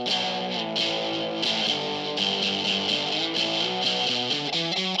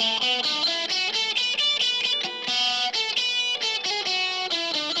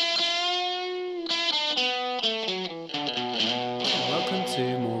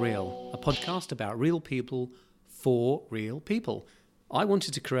Real, a podcast about real people for real people. I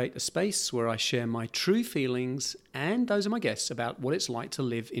wanted to create a space where I share my true feelings and those of my guests about what it's like to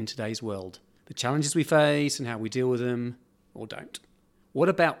live in today's world, the challenges we face and how we deal with them, or don't. What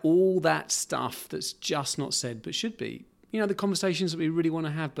about all that stuff that's just not said but should be? You know, the conversations that we really want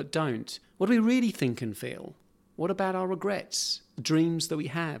to have but don't. What do we really think and feel? What about our regrets, the dreams that we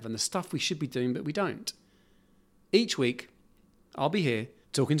have and the stuff we should be doing but we don't? Each week, I'll be here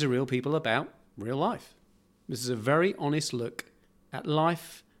talking to real people about real life. This is a very honest look at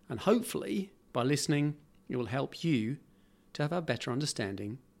life, and hopefully, by listening, it will help you to have a better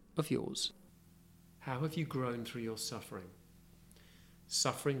understanding of yours. How have you grown through your suffering?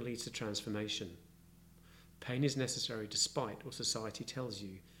 Suffering leads to transformation. Pain is necessary despite what society tells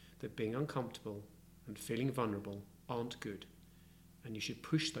you that being uncomfortable and feeling vulnerable aren't good, and you should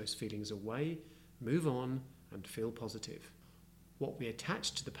push those feelings away, move on, and feel positive. What we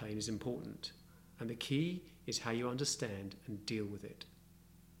attach to the pain is important, and the key is how you understand and deal with it.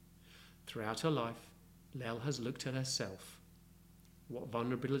 Throughout her life, Lel has looked at herself, what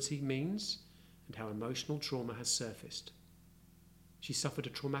vulnerability means, and how emotional trauma has surfaced. She suffered a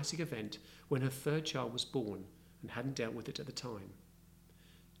traumatic event when her third child was born and hadn't dealt with it at the time.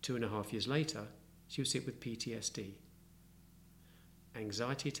 2.5 years later, she was hit with PTSD.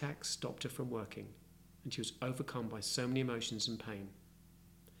 Anxiety attacks stopped her from working, and she was overcome by so many emotions and pain.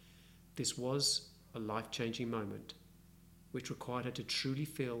 This was a life-changing moment, which required her to truly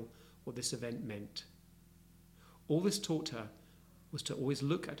feel what this event meant. All this taught her was to always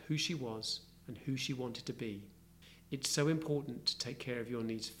look at who she was and who she wanted to be. It's so important to take care of your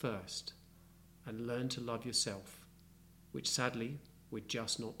needs first and learn to love yourself, which sadly we're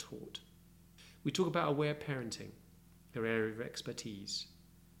just not taught. We talk about aware parenting, her area of expertise,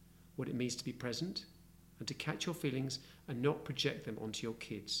 what it means to be present and to catch your feelings and not project them onto your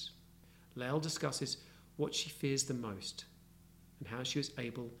kids. Lel discusses what she fears the most and how she was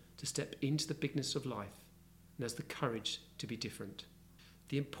able to step into the bigness of life and has the courage to be different.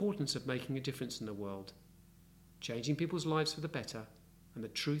 The importance of making a difference in the world, changing people's lives for the better, and the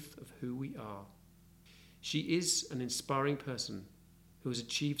truth of who we are. She is an inspiring person who has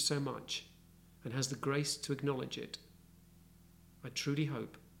achieved so much and has the grace to acknowledge it. I truly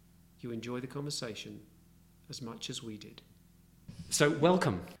hope you enjoy the conversation as much as we did. So,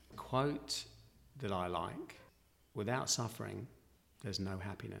 welcome. Quote that I like: without suffering, there's no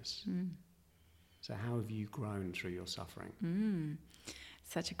happiness. So how have you grown through your suffering?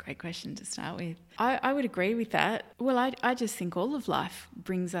 Such a great question to start with. I would agree with that. Well, I just think all of life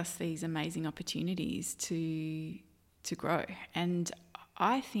brings us these amazing opportunities to grow. And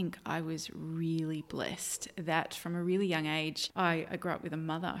I think I was really blessed that from a really young age, I grew up with a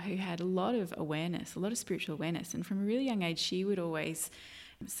mother who had a lot of awareness, a lot of spiritual awareness. And from a really young age, she would always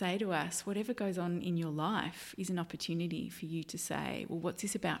say to us, whatever goes on in your life is an opportunity for you to say, well, what's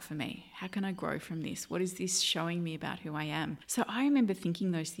this about for me? How can I grow from this? What is this showing me about who I am? So I remember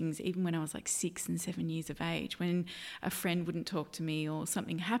thinking those things even when I was like 6 and 7 years of age. When a friend wouldn't talk to me or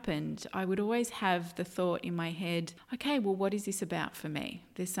something happened, I would always have the thought in my head, okay, well, what is this about for me?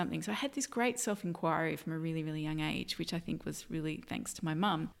 There's something. So I had this great self-inquiry from a really, really young age, which I think was really thanks to my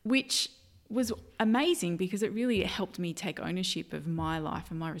mum, which was amazing because it really helped me take ownership of my life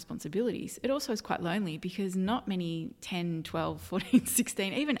and my responsibilities. It also was quite lonely because not many 10, 12, 14,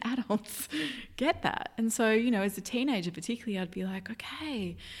 16, even adults get that. And so, you know, as a teenager particularly, I'd be like,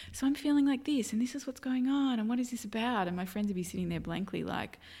 okay, so I'm feeling like this and this is what's going on and what is this about? And my friends would be sitting there blankly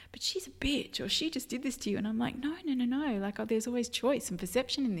like, but she's a bitch or she just did this to you. And I'm like, no. Like, oh, there's always choice and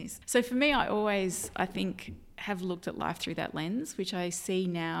perception in this. So for me, I think, have looked at life through that lens, which I see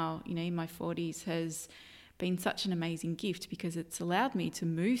now, you know, in my 40s has been such an amazing gift because it's allowed me to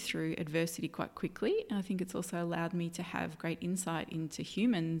move through adversity quite quickly. And I think it's also allowed me to have great insight into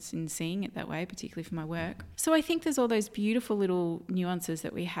humans in seeing it that way, particularly for my work. So I think there's all those beautiful little nuances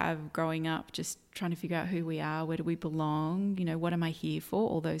that we have growing up, just trying to figure out who we are, where do we belong, you know, what am I here for,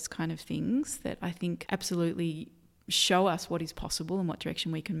 all those kind of things that I think absolutely show us what is possible and what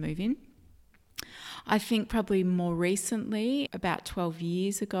direction we can move in. I think probably more recently, about 12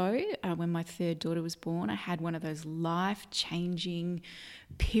 years ago, when my third daughter was born, I had one of those life-changing,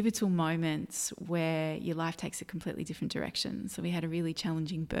 pivotal moments where your life takes a completely different direction. So we had a really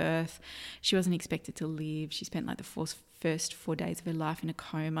challenging birth. She wasn't expected to live. She spent like the first 4 days of her life in a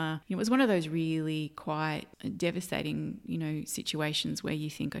coma. It was one of those really quite devastating, situations where you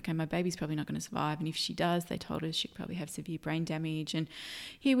think, okay, my baby's probably not going to survive. And if she does, they told us she'd probably have severe brain damage. And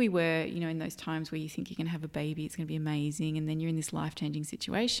here we were, in those times where you think you're going to have a baby, it's going to be amazing. And then you're in this life-changing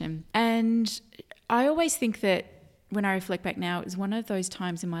situation. And I always think that when I reflect back now, it was one of those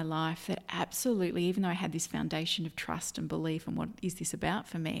times in my life that absolutely, even though I had this foundation of trust and belief and what is this about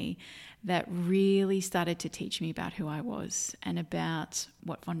for me, that really started to teach me about who I was and about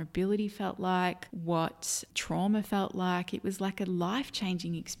what vulnerability felt like, what trauma felt like. It was like a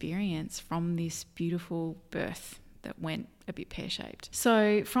life-changing experience from this beautiful birth that went a bit pear-shaped.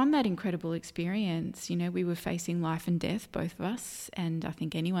 So from that incredible experience, we were facing life and death, both of us. And I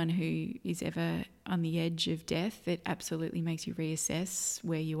think anyone who is ever on the edge of death, it absolutely makes you reassess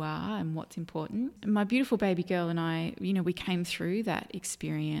where you are and what's important. And my beautiful baby girl and I, we came through that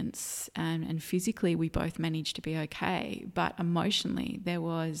experience, and physically we both managed to be okay. But emotionally, there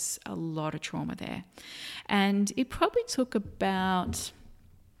was a lot of trauma there. And it probably took about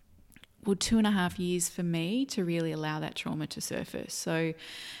 2.5 years for me to really allow that trauma to surface. So,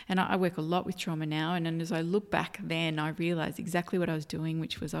 and I work a lot with trauma now. And as I look back then, I realized exactly what I was doing,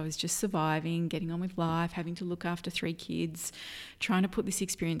 which was I was just surviving, getting on with life, having to look after 3 kids, trying to put this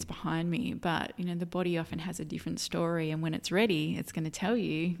experience behind me. But, the body often has a different story. And when it's ready, it's going to tell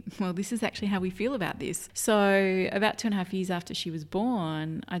you, well, this is actually how we feel about this. So about 2.5 years after she was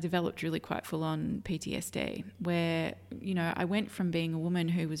born, I developed really quite full-on PTSD, where, I went from being a woman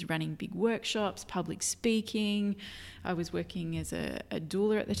who was running big workshops, public speaking. I was working as a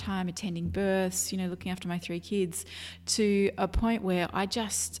doula at the time, attending births, looking after my 3 kids, to a point where I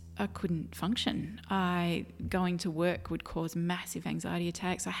couldn't function. Going to work would cause massive anxiety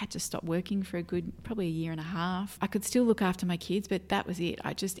attacks. I had to stop working for probably a year and a half. I could still look after my kids, but that was it.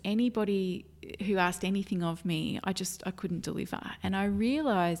 Anybody who asked anything of me, I couldn't deliver. And I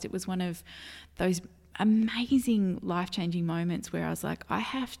realized it was one of those amazing life-changing moments where I was like, I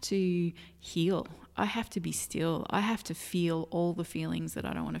have to heal. I have to be still. I have to feel all the feelings that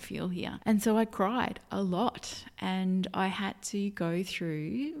I don't want to feel here. And so I cried a lot, and I had to go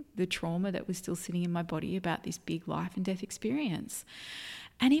through the trauma that was still sitting in my body about this big life and death experience.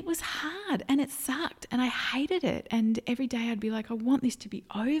 And it was hard and it sucked and I hated it. And every day I'd be like, I want this to be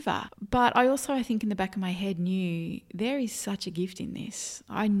over. But I think in the back of my head knew there is such a gift in this.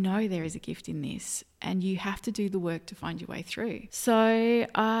 I know there is a gift in this, and you have to do the work to find your way through. So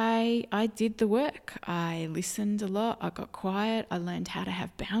I did the work. I listened a lot. I got quiet. I learned how to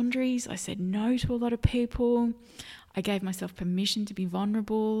have boundaries. I said no to a lot of people. I gave myself permission to be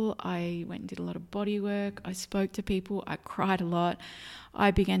vulnerable. I went and did a lot of body work. I spoke to people. I cried a lot.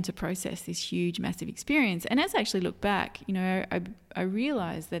 I began to process this huge, massive experience. And as I actually look back, I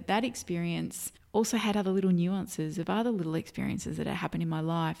realized that experience also had other little nuances of other little experiences that had happened in my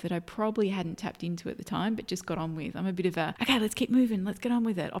life that I probably hadn't tapped into at the time, but just got on with. I'm a bit of okay, let's keep moving. Let's get on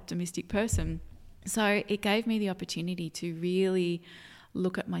with it, optimistic person. So it gave me the opportunity to really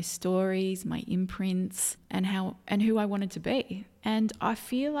look at my stories, my imprints, and who I wanted to be. And I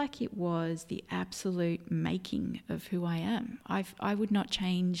feel like it was the absolute making of who I am. I would not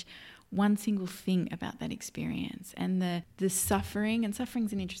change one single thing about that experience. And the suffering, and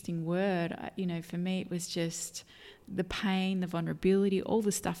suffering's an interesting word, for me it was just the pain, the vulnerability, all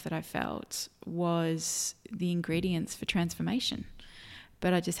the stuff that I felt was the ingredients for transformation.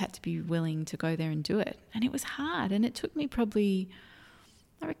 But I just had to be willing to go there and do it. And it was hard, and it took me probably,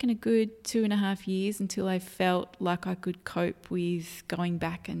 I reckon, a good 2.5 years until I felt like I could cope with going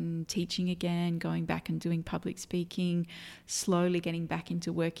back and teaching again, going back and doing public speaking, slowly getting back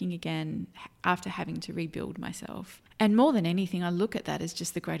into working again after having to rebuild myself. And more than anything, I look at that as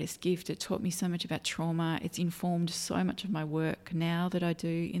just the greatest gift. It taught me so much about trauma. It's informed so much of my work now that I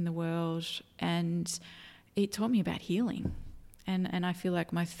do in the world. And it taught me about healing. And I feel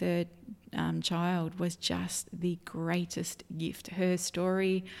like my third child was just the greatest gift. Her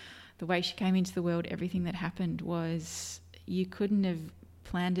story, the way she came into the world, everything that happened was, you couldn't have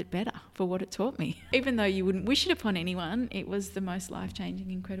planned it better for what it taught me. Even though you wouldn't wish it upon anyone, it was the most life-changing,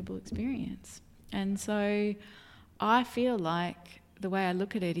 incredible experience. And so I feel like the way I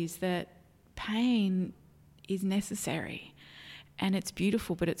look at it is that pain is necessary and it's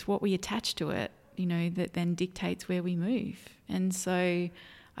beautiful, but it's what we attach to it, that then dictates where we move. And so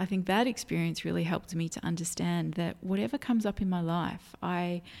I think that experience really helped me to understand that whatever comes up in my life,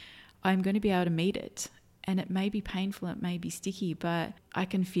 I'm going to be able to meet it. And it may be painful, it may be sticky, but I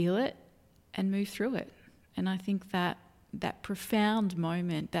can feel it and move through it. And I think that profound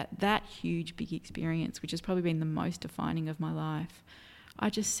moment, that huge, big experience, which has probably been the most defining of my life, I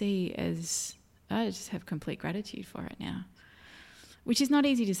just have complete gratitude for it now. Which is not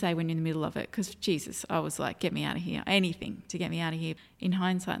easy to say when you're in the middle of it, because, Jesus, I was like, get me out of here. Anything to get me out of here. In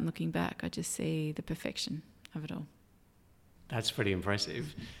hindsight and looking back, I just see the perfection of it all. That's pretty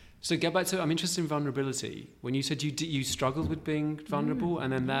impressive. So get back to, I'm interested in vulnerability. When you said you struggled with being vulnerable,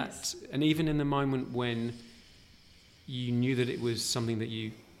 and then and even in the moment when you knew that it was something that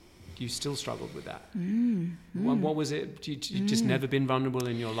you still struggled with that. What was it? You just never been vulnerable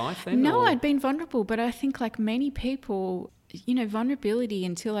in your life then? No, I'd been vulnerable, but I think like many people, vulnerability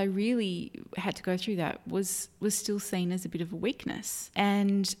until I really had to go through that was still seen as a bit of a weakness,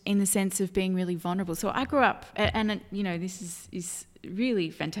 and in the sense of being really vulnerable. So I grew up, and this is really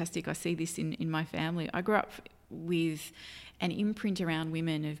fantastic. I see this in my family. I grew up with an imprint around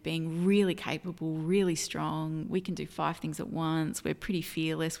women of being really capable, really strong. We can do 5 things at once. We're pretty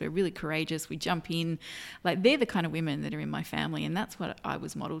fearless. We're really courageous. We jump in. Like, they're the kind of women that are in my family, and that's what I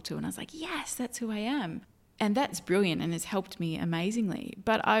was modeled to. And I was like, yes, that's who I am. And that's brilliant and has helped me amazingly.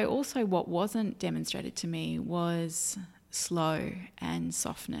 But what wasn't demonstrated to me was slow and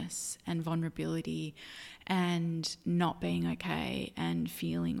softness and vulnerability and not being okay and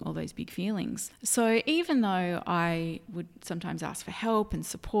feeling all those big feelings. So even though I would sometimes ask for help and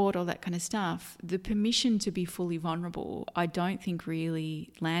support, all that kind of stuff, the permission to be fully vulnerable, I don't think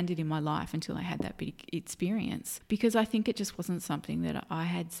really landed in my life until I had that big experience, because I think it just wasn't something that I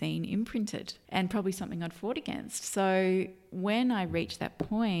had seen imprinted, and probably something I'd fought against. So when I reached that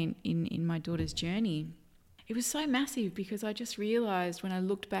point in my daughter's journey, it was so massive, because I just realised when I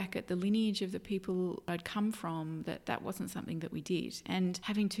looked back at the lineage of the people I'd come from that wasn't something that we did. And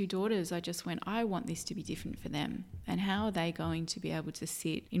having 2 daughters, I just went, I want this to be different for them. And how are they going to be able to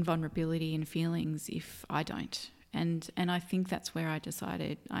sit in vulnerability and feelings if I don't? And I think that's where I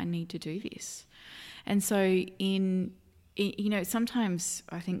decided I need to do this. And so sometimes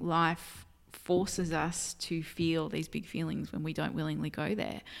I think life forces us to feel these big feelings when we don't willingly go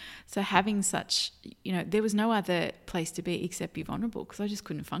there. So having such, there was no other place to be except be vulnerable, because I just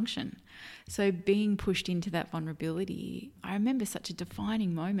couldn't function. So being pushed into that vulnerability, I remember such a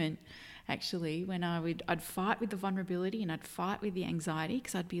defining moment actually when I'd fight with the vulnerability and I'd fight with the anxiety,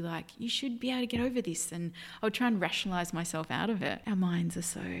 because I'd be like, you should be able to get over this, and I would try and rationalize myself out of it. Our minds are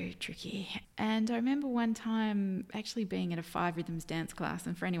so tricky. And I remember one time actually being at a 5 Rhythms dance class,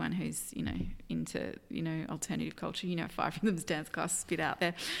 and for anyone who's into alternative culture, 5 Rhythms dance class spit out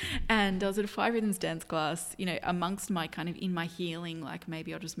there, and I was at a 5 Rhythms dance class, amongst my kind of in my healing, like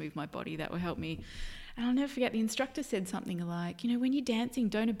maybe I'll just move my body, that will help me. And I'll never forget, the instructor said something like, when you're dancing,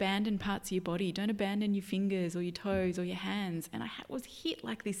 don't abandon parts of your body. Don't abandon your fingers or your toes or your hands. And I was hit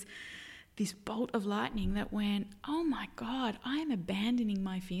like this bolt of lightning that went, oh my God, I am abandoning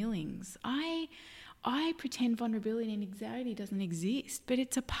my feelings. I pretend vulnerability and anxiety doesn't exist, but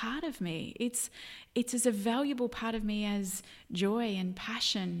it's a part of me. It's as a valuable part of me as joy and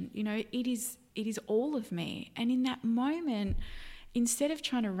passion. It is all of me. And in that moment, instead of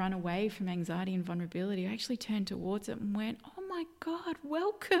trying to run away from anxiety and vulnerability, I actually turned towards it and went, oh my God,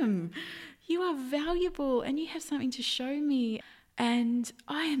 welcome. You are valuable and you have something to show me. And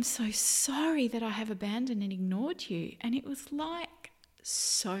I am so sorry that I have abandoned and ignored you. And it was like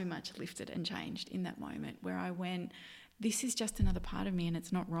so much lifted and changed in that moment, where I went, this is just another part of me and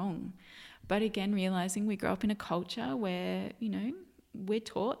it's not wrong. But again, realizing we grow up in a culture where, we're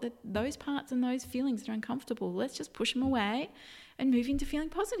taught that those parts and those feelings are uncomfortable. Let's just push them away and move into feeling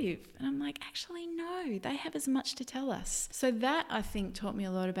positive. And I'm like, actually, no, they have as much to tell us. So that, I think, taught me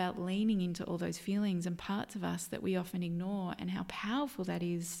a lot about leaning into all those feelings and parts of us that we often ignore, and how powerful that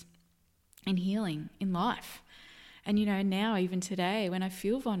is in healing, in life. And, now, even today, when I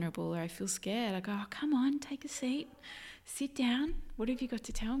feel vulnerable or I feel scared, I go, oh, come on, take a seat. Sit down. What have you got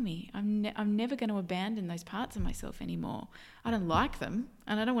to tell me? I'm never going to abandon those parts of myself anymore. I don't like them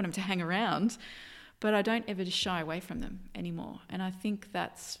and I don't want them to hang around, but I don't ever just shy away from them anymore. And I think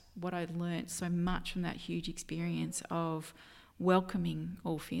that's what I learned so much from that huge experience of welcoming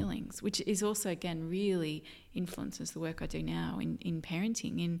all feelings, which is also, again, really influences the work I do now in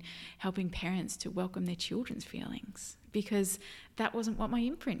parenting, in helping parents to welcome their children's feelings, because that wasn't what my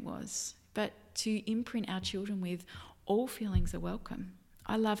imprint was. But to imprint our children with all feelings are welcome.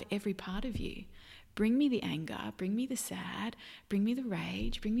 I love every part of you. Bring me the anger, bring me the sad, bring me the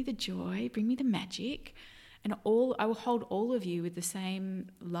rage, bring me the joy, bring me the magic. And I will hold all of you with the same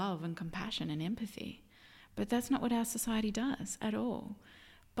love and compassion and empathy. But that's not what our society does at all.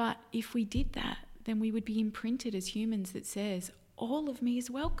 But if we did that, then we would be imprinted as humans that says, all of me is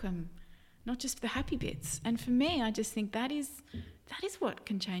welcome, not just the happy bits. And for me, I just think that is what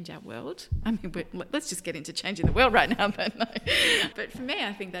can change our world. I mean, let's just get into changing the world right now, but no. But for me,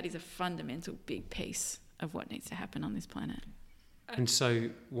 I think that is a fundamental big piece of what needs to happen on this planet. And so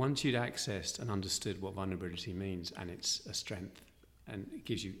once you'd accessed and understood what vulnerability means, and it's a strength, and it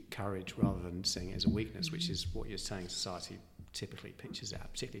gives you courage rather than seeing it as a weakness, which is what you're saying society typically pictures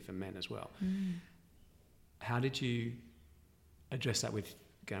out, particularly for men as well. How did you address that with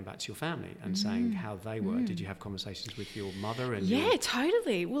going back to your family and saying how they were. Did you have conversations with your mother? And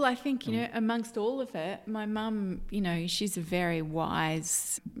Totally. Well, I think, amongst all of it, my mum, she's a very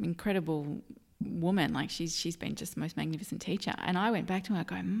wise, incredible woman. Like she's been just the most magnificent teacher. And I went back to her, I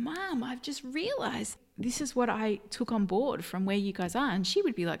go, Mum, I've just realised this is what I took on board from where you guys are. And she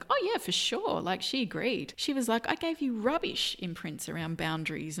would be like, oh yeah, for sure. Like she agreed. She was like, I gave you rubbish imprints around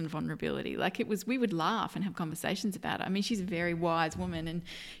boundaries and vulnerability. Like we would laugh and have conversations about it. I mean, she's a very wise woman, and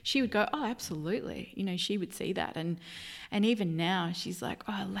she would go, oh, absolutely. She would see that. And even now she's like,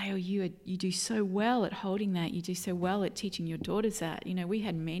 oh, Leo, you do so well at holding that. You do so well at teaching your daughters that. We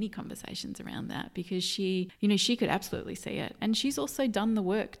had many conversations around that because she could absolutely see it. And she's also done the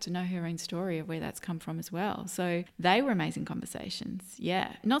work to know her own story of where that's come from as well. So they were amazing conversations.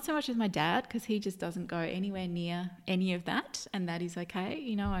 Yeah. Not so much with my dad, because he just doesn't go anywhere near any of that. And that is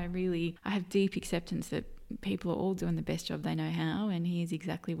okay. I have deep acceptance that people are all doing the best job they know how, and he is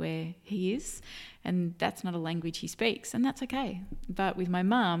exactly where he is. And that's not a language he speaks, and that's okay. But with my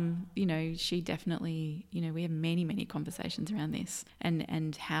mum, she definitely, we have many, many conversations around this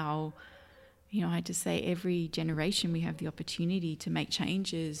and how, I just say every generation we have the opportunity to make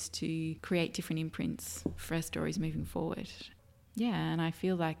changes, to create different imprints for our stories moving forward. Yeah, and I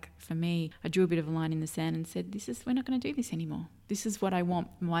feel like for me, I drew a bit of a line in the sand and said, we're not going to do this anymore. This is what I want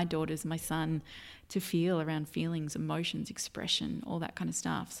my daughters, my son to feel around feelings, emotions, expression, all that kind of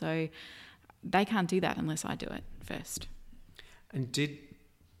stuff. So they can't do that unless I do it first. And did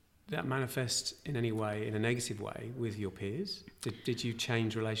that manifest in any way, in a negative way, with your peers? Did you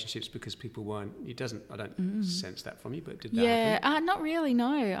change relationships because people weren't? I don't sense that from you, but did that happen? Not really.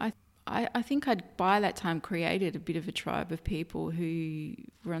 No, I think I'd by that time created a bit of a tribe of people who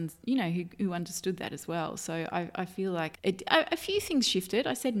who understood that as well. So I feel like a few things shifted.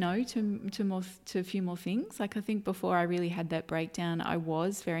 I said no to a few more things. Like I think before I really had that breakdown, I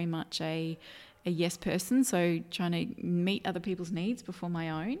was very much a yes person, so trying to meet other people's needs before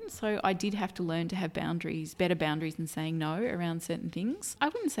my own. So I did have to learn to have boundaries, better boundaries than saying no around certain things. I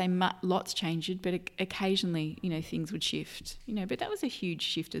wouldn't say lots changed, but occasionally, things would shift. But that was a huge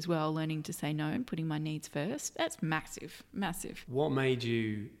shift as well, learning to say no and putting my needs first. That's massive, massive. What made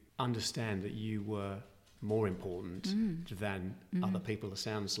you understand that you were more important than other people? It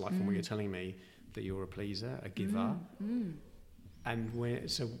sounds like from what you're telling me that you're a pleaser, a giver. And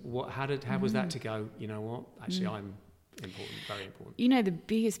how was that to go, you know what, actually I'm important, very important? The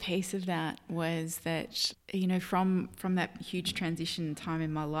biggest piece of that was that, from that huge transition time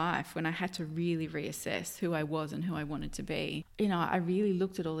in my life when I had to really reassess who I was and who I wanted to be, I really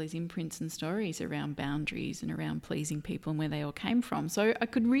looked at all these imprints and stories around boundaries and around pleasing people and where they all came from. So I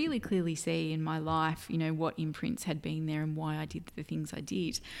could really clearly see in my life, what imprints had been there and why I did the things I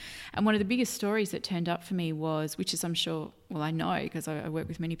did. And one of the biggest stories that turned up for me was, which is I'm sure, well, I know because I work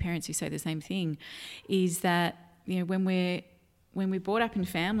with many parents who say the same thing, is that when we're brought up in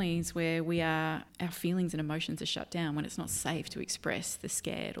families where our feelings and emotions are shut down, when it's not safe to express the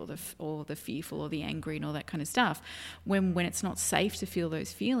scared or the fearful or the angry and all that kind of stuff, when it's not safe to feel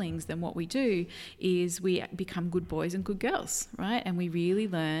those feelings, then what we do is we become good boys and good girls, right? And we really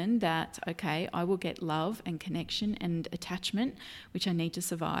learn that, okay, I will get love and connection and attachment, which I need to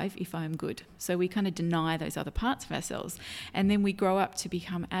survive if I'm good. So we kind of deny those other parts of ourselves. And then we grow up to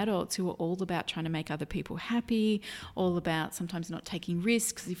become adults who are all about trying to make other people happy, all about sometimes not taking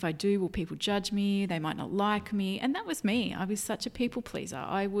risks. If I do, will people judge me? They might not like me. And that was me. I was such a people pleaser.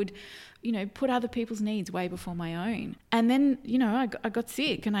 I would, put other people's needs way before my own. And then, I got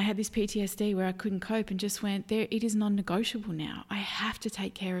sick and I had this PTSD where I couldn't cope and just went, it is non-negotiable now. I have to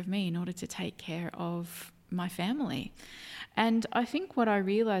take care of me in order to take care of my family. And I think what I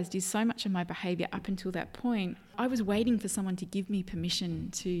realised is so much of my behaviour up until that point, I was waiting for someone to give me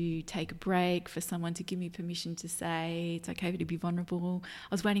permission to take a break, for someone to give me permission to say it's okay to be vulnerable.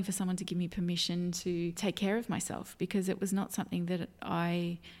 I was waiting for someone to give me permission to take care of myself, because it was not something that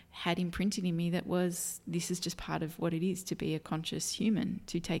I had imprinted in me that was, this is just part of what it is to be a conscious human,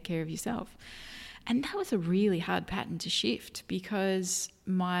 to take care of yourself. And that was a really hard pattern to shift, because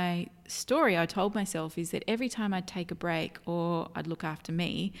my story I told myself is that every time I'd take a break or I'd look after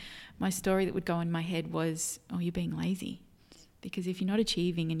me, my story that would go in my head was, oh, you're being lazy. Because if you're not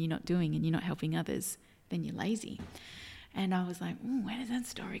achieving and you're not doing and you're not helping others, then you're lazy. And I was like, where does that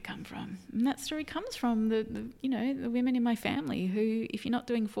story come from? And that story comes from the women in my family who, if you're not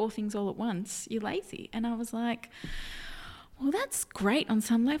doing 4 things all at once, you're lazy. And I was like, well, that's great on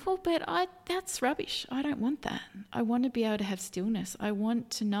some level, but that's rubbish. I don't want that. I want to be able to have stillness. I want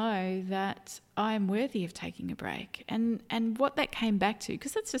to know that I am worthy of taking a break. And what that came back to,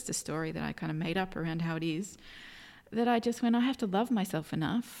 because that's just a story that I kind of made up around how it is, that I just went, I have to love myself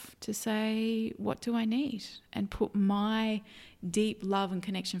enough to say, what do I need? And put my deep love and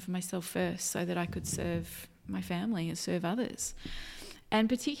connection for myself first so that I could serve my family and serve others. And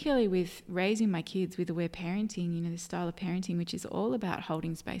particularly with raising my kids with aware parenting, you know, the style of parenting, which is all about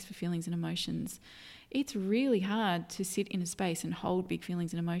holding space for feelings and emotions. It's really hard to sit in a space and hold big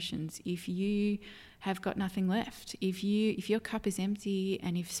feelings and emotions if you have got nothing left. If your cup is empty,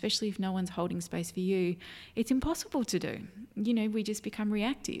 and especially if no one's holding space for you, it's impossible to do. You know, we just become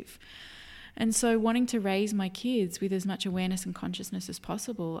reactive. And so wanting to raise my kids with as much awareness and consciousness as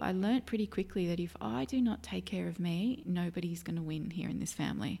possible, I learnt pretty quickly that if I do not take care of me, nobody's going to win here in this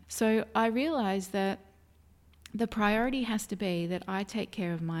family. So I realised that the priority has to be that I take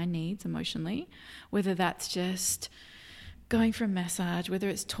care of my needs emotionally, whether that's just going for a massage, whether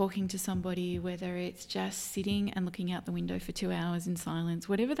it's talking to somebody, whether it's just sitting and looking out the window for 2 hours in silence,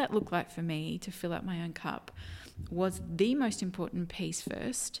 whatever that looked like for me to fill up my own cup was the most important piece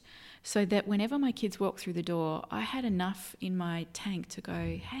first, so that whenever my kids walked through the door, I had enough in my tank to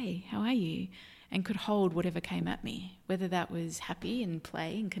go, hey, how are you? And could hold whatever came at me, whether that was happy and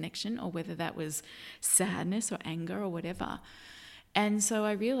play and connection, or whether that was sadness or anger or whatever. And so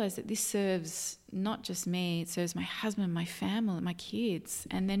I realised that this serves not just me, it serves my husband, my family, my kids,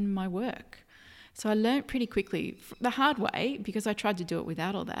 and then my work. So I learnt pretty quickly, the hard way, because I tried to do it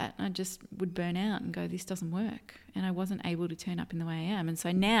without all that. I just would burn out and go, this doesn't work. And I wasn't able to turn up in the way I am. And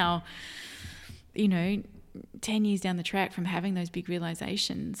so now, you know, 10 years down the track from having those big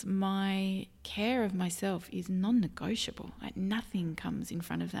realizations, my care of myself is non-negotiable. Like, nothing comes in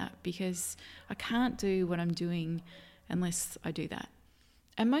front of that, because I can't do what I'm doing unless I do that.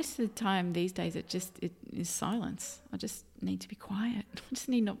 And most of the time these days it is silence. I just need to be quiet. I just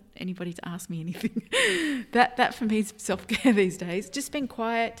need not anybody to ask me anything. That for me is self-care these days. Just being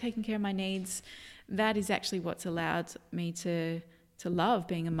quiet, taking care of my needs. That is actually what's allowed me to love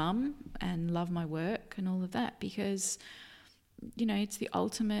being a mum and love my work and all of that, because, you know, it's the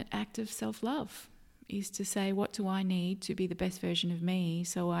ultimate act of self-love, is to say, what do I need to be the best version of me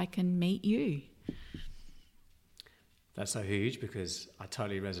so I can meet you? That's so huge, because I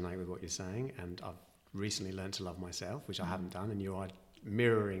totally resonate with what you're saying, and I've recently learned to love myself, which I haven't done, and you are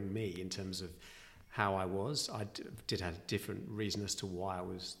mirroring me in terms of how I was. I did have a different reason as to why I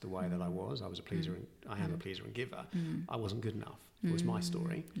was the way that I was. I was a pleaser, and I am a pleaser and giver. I wasn't good enough. It was my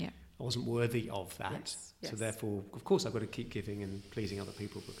story. Yeah. I wasn't worthy of that. Yes. So therefore, of course, I've got to keep giving and pleasing other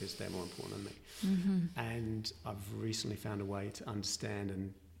people, because they're more important than me. And I've recently found a way to understand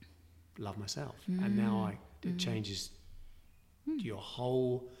and love myself. And now it changes your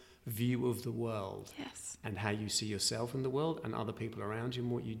whole view of the world. Yes. And how you see yourself in the world and other people around you,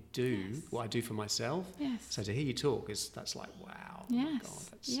 and what you do, what I do for myself. Yes. So to hear you talk, that's like, wow. Yes. Oh my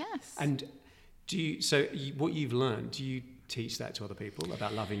God, Yes. And what you've learned, do you teach that to other people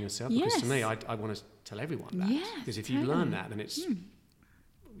about loving yourself? Because to me, I want to tell everyone that. Yes, because if you learn that, then it's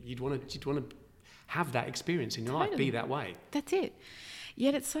you'd want to have that experience in your life, be that way. That's it.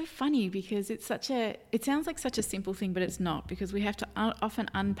 Yet it's so funny, because it sounds like such a simple thing, but it's not, because we have to often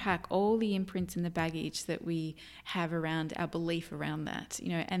unpack all the imprints and the baggage that we have around our belief around that, you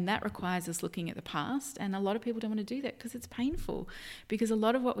know, and that requires us looking at the past. And a lot of people don't want to do that because it's painful, because a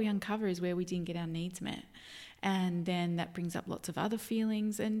lot of what we uncover is where we didn't get our needs met. And then that brings up lots of other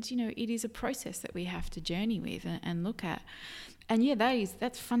feelings. And, you know, it is a process that we have to journey with and look at. And yeah,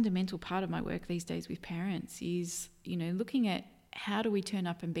 that's a fundamental part of my work these days with parents, is, you know, looking at how do we turn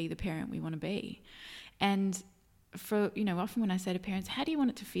up and be the parent we want to be. And for, you know, often when I say to parents, how do you want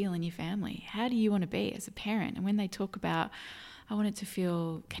it to feel in your family? How do you want to be as a parent? And when they talk about, I want it to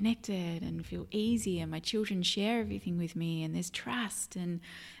feel connected and feel easy, and my children share everything with me, and there's trust, and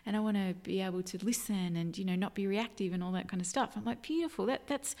I want to be able to listen and, you know, not be reactive and all that kind of stuff. I'm like, beautiful.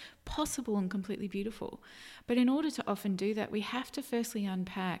 That's possible and completely beautiful. But in order to often do that, we have to firstly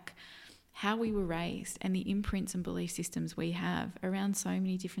unpack how we were raised and the imprints and belief systems we have around so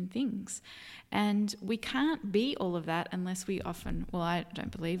many different things. And we can't be all of that unless we often, well, I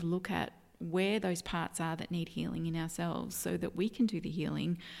don't believe, look at where those parts are that need healing in ourselves, so that we can do the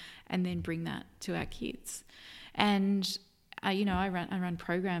healing and then bring that to our kids. And you know, I run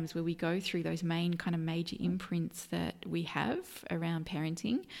programs where we go through those main kind of major imprints that we have around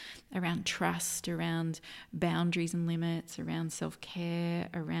parenting, around trust, around boundaries and limits, around self-care,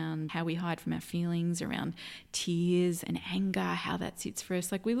 around how we hide from our feelings, around tears and anger, how that sits for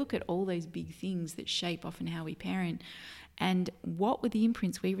us. Like, we look at all those big things that shape often how we parent. And what were the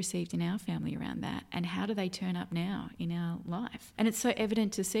imprints we received in our family around that, and how do they turn up now in our life? And it's so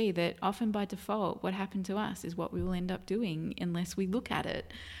evident to see that often by default, what happened to us is what we will end up doing unless we look at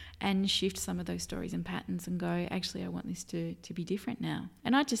it and shift some of those stories and patterns and go, actually, I want this to be different now.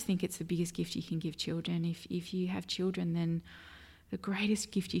 And I just think it's the biggest gift you can give children. If you have children, then the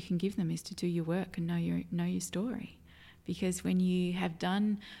greatest gift you can give them is to do your work and know your story. Because when you have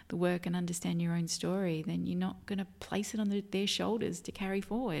done the work and understand your own story, then you're not going to place it on their shoulders to carry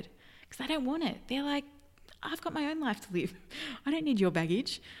forward. Because they don't want it. They're like, I've got my own life to live. I don't need your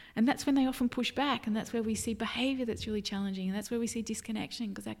baggage. And that's when they often push back. And that's where we see behaviour that's really challenging. And that's where we see disconnection,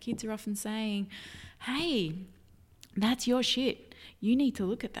 because our kids are often saying, hey, that's your shit. You need to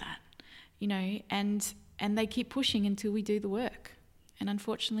look at that. And they keep pushing until we do the work. And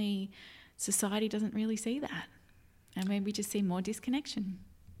unfortunately, society doesn't really see that. And maybe we just see more disconnection.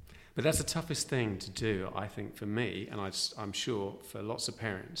 But that's the toughest thing to do, I think, for me, and I'm sure for lots of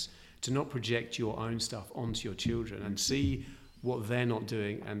parents, to not project your own stuff onto your children and see what they're not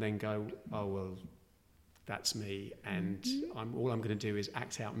doing and then go, oh, well, that's me, and all I'm going to do is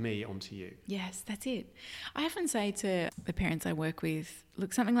act out me onto you. Yes, that's it. I often say to the parents I work with,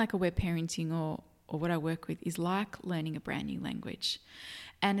 look, something like aware parenting or what I work with is like learning a brand new language.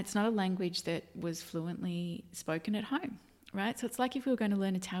 And it's not a language that was fluently spoken at home, right? So it's like if we were going to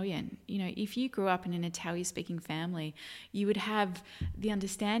learn Italian. If you grew up in an Italian-speaking family, you would have the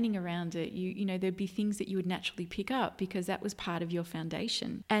understanding around it. There'd be things that you would naturally pick up because that was part of your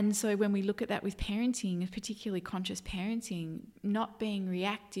foundation. And so when we look at that with parenting, particularly conscious parenting, not being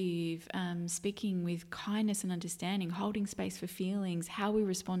reactive, speaking with kindness and understanding, holding space for feelings, how we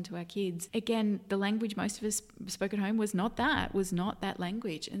respond to our kids. Again, the language most of us spoke at home was not that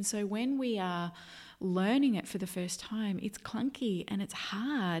language. And so when we are learning it for the first time, it's clunky and it's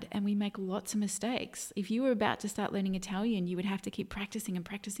hard and we make lots of mistakes. If you were about to start learning Italian, you would have to keep practicing and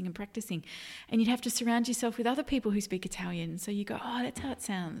practicing and practicing, and you'd have to surround yourself with other people who speak Italian. So you go, oh, that's how it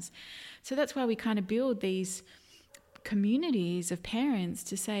sounds. So that's why we kind of build these communities of parents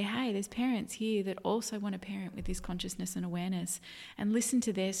to say, hey, there's parents here that also want to parent with this consciousness and awareness, and listen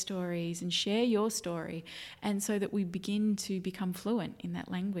to their stories and share your story, and so that we begin to become fluent in that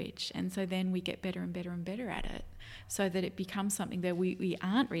language. And so then we get better and better and better at it, so that it becomes something that we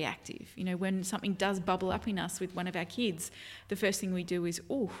aren't reactive. When something does bubble up in us with one of our kids, the first thing we do is,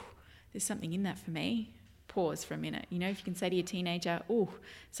 oh, there's something in that for me. Pause for a minute. If you can say to your teenager, oh,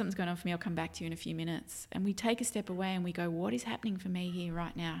 something's going on for me, I'll come back to you in a few minutes. And we take a step away and we go, what is happening for me here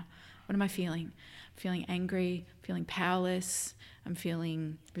right now? What am I feeling? I'm feeling angry, feeling powerless, I'm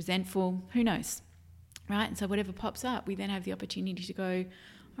feeling resentful, who knows, right? And so whatever pops up, we then have the opportunity to go,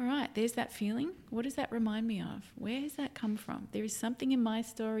 all right, there's that feeling. What does that remind me of? Where has that come from? There is something in my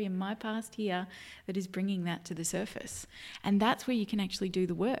story, in my past here, that is bringing that to the surface. And that's where you can actually do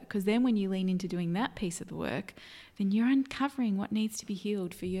the work, because then when you lean into doing that piece of the work, then you're uncovering what needs to be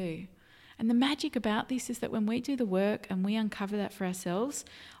healed for you. And the magic about this is that when we do the work and we uncover that for ourselves,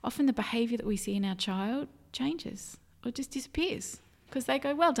 often the behaviour that we see in our child changes or just disappears. Because they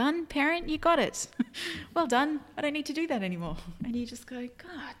go, well done, parent, you got it. Well done, I don't need to do that anymore. And you just go,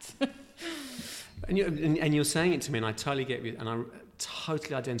 God. And you're saying it to me, and I totally get it, and I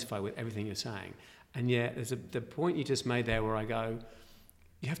totally identify with everything you're saying. And yet, there's the point you just made there where I go,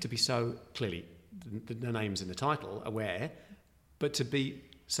 you have to be so clearly, the name's in the title, aware, but to be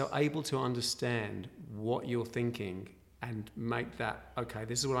so able to understand what you're thinking and make that, okay,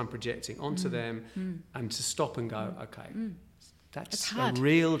 this is what I'm projecting onto them, and to stop and go, okay. That's a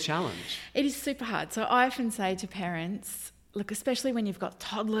real challenge. It is super hard. So I often say to parents, look, especially when you've got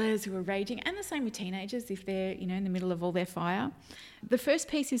toddlers who are raging, and the same with teenagers if they're, in the middle of all their fire, the first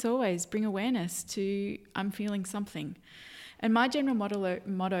piece is always bring awareness to I'm feeling something. And my general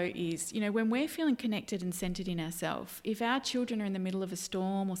motto is, when we're feeling connected and centered in ourselves, if our children are in the middle of a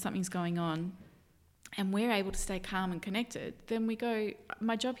storm or something's going on, and we're able to stay calm and connected, then we go,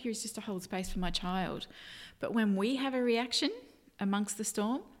 my job here is just to hold space for my child. But when we have a reaction amongst the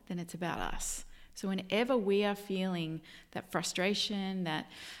storm, then it's about us. So whenever we are feeling that frustration, that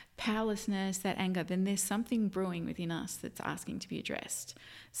powerlessness, that anger, then there's something brewing within us that's asking to be addressed.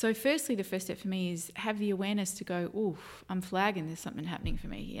 So firstly, the first step for me is have the awareness to go, oof, I'm flagging there's something happening for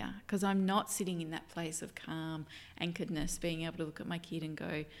me here, because I'm not sitting in that place of calm, anchoredness, being able to look at my kid and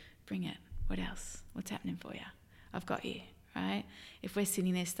go, bring it. What else? What's happening for you? I've got you. Right? If we're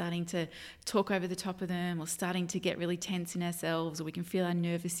sitting there starting to talk over the top of them or starting to get really tense in ourselves, or we can feel our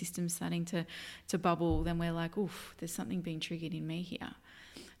nervous system starting to bubble, then we're like, oof, there's something being triggered in me here.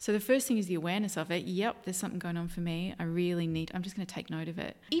 So the first thing is the awareness of it. Yep, there's something going on for me. I'm just going to take note of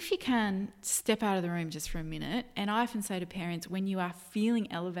it. If you can, step out of the room just for a minute. And I often say to parents, when you are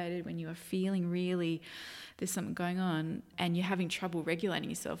feeling elevated, when you are feeling really there's something going on and you're having trouble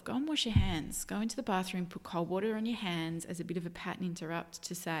regulating yourself, go and wash your hands. Go into the bathroom, put cold water on your hands as a bit of a pattern interrupt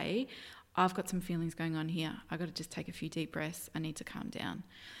to say, I've got some feelings going on here. I've got to just take a few deep breaths. I need to calm down.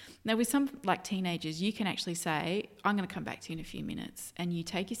 Now, with some like teenagers, you can actually say, I'm going to come back to you in a few minutes. And you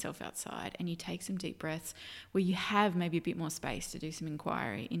take yourself outside and you take some deep breaths where you have maybe a bit more space to do some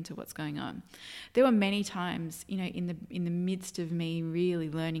inquiry into what's going on. There were many times, in the midst of me really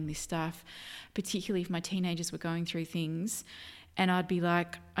learning this stuff, particularly if my teenagers were going through things, and I'd be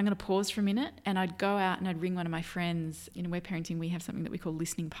like, I'm going to pause for a minute, and I'd go out and I'd ring one of my friends. In Aware Parenting, we have something that we call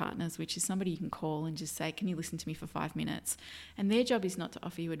listening partners, which is somebody you can call and just say, can you listen to me for 5 minutes? And their job is not to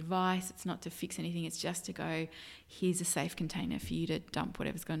offer you advice. It's not to fix anything. It's just to go, here's a safe container for you to dump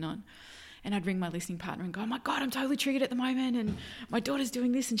whatever's going on. And I'd ring my listening partner and go, oh my God, I'm totally triggered at the moment. And my daughter's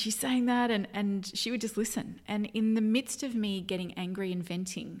doing this and she's saying that. And she would just listen. And in the midst of me getting angry and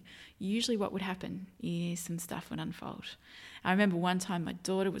venting, usually what would happen is some stuff would unfold. I remember one time my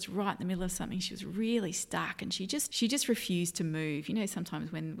daughter was right in the middle of something. She was really stuck and she just refused to move.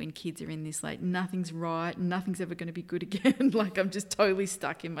 Sometimes when kids are in this, like, nothing's right, nothing's ever going to be good again. Like, I'm just totally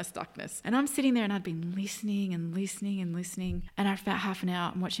stuck in my stuckness. And I'm sitting there and I'd been listening and listening and listening. And after about half an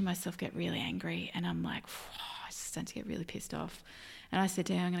hour, I'm watching myself get really angry. And I'm like, I was starting to get really pissed off. And I said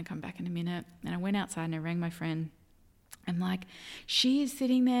to her, I'm going to come back in a minute. And I went outside and I rang my friend. I'm like, she is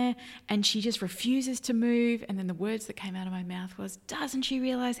sitting there and she just refuses to move. And then the words that came out of my mouth was, doesn't she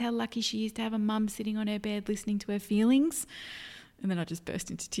realise how lucky she is to have a mum sitting on her bed listening to her feelings? And then I just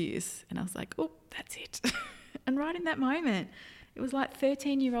burst into tears and I was like, oh, that's it. And right in that moment, it was like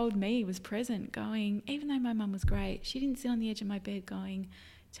 13-year-old me was present going, even though my mum was great, she didn't sit on the edge of my bed going,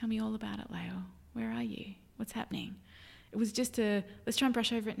 tell me all about it, Leo. Where are you? What's happening? It was just let's try and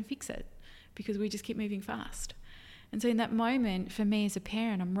brush over it and fix it, because we just keep moving fast. And so in that moment, for me as a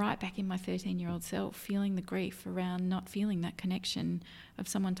parent, I'm right back in my 13-year-old self, feeling the grief around not feeling that connection of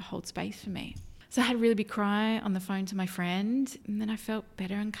someone to hold space for me. So I had a really big cry on the phone to my friend, and then I felt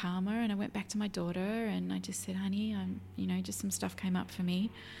better and calmer, and I went back to my daughter and I just said, honey, just some stuff came up for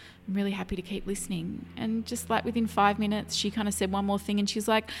me. I'm really happy to keep listening. And just like within 5 minutes, she kind of said one more thing and she's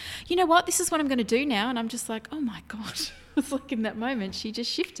like, you know what, this is what I'm going to do now. And I'm just like, oh my God. It's like in that moment, she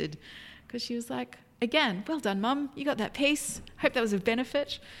just shifted, because she was like, again, well done, Mum. You got that piece. Hope that was of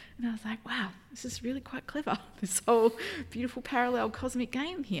benefit. And I was like, wow, this is really quite clever, this whole beautiful parallel cosmic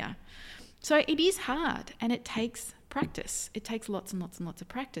game here. So it is hard and it takes practice. It takes lots and lots and lots of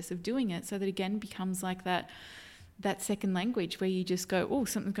practice of doing it, so that again becomes like that second language where you just go, oh,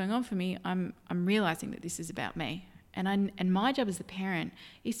 something's going on for me. I'm realizing that this is about me. And my job as the parent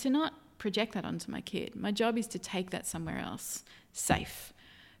is to not project that onto my kid. My job is to take that somewhere else, safe,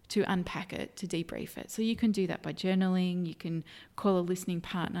 to unpack it, to debrief it. So you can do that by journaling, you can call a listening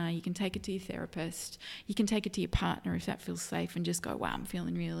partner, you can take it to your therapist, you can take it to your partner if that feels safe, and just go, wow, I'm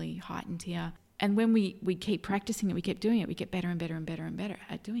feeling really heightened here. And when we keep practicing it, we keep doing it, we get better and better and better and better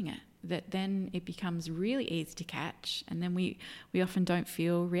at doing it. That then it becomes really easy to catch, and then we often don't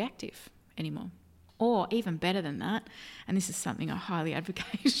feel reactive anymore. Or even better than that, and this is something I highly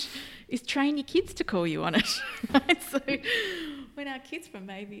advocate, is train your kids to call you on it. Right? So when our kids were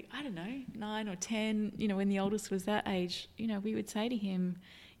maybe, 9 or 10, when the oldest was that age, we would say to him,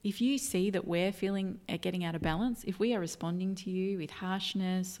 if you see that we're feeling getting out of balance, if we are responding to you with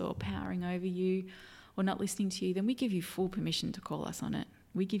harshness or powering over you or not listening to you, then we give you full permission to call us on it.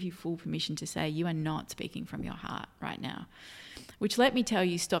 We give you full permission to say you are not speaking from your heart right now, which, let me tell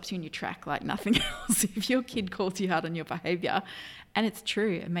you, stops you in your track like nothing else. If your kid calls you out on your behaviour, and it's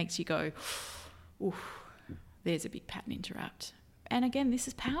true, it makes you go, ooh, there's a big pattern interrupt. And again, this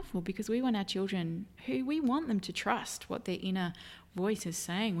is powerful, because we want our children, we want them to trust what their inner voice is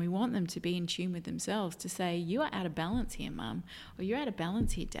saying. We want them to be in tune with themselves, to say, you are out of balance here, Mum, or you're out of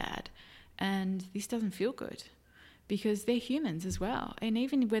balance here, Dad, and this doesn't feel good. Because they're humans as well. And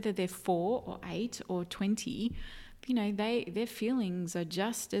even whether they're 4 or 8 or 20, their feelings are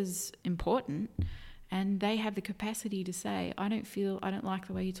just as important, and they have the capacity to say, I don't like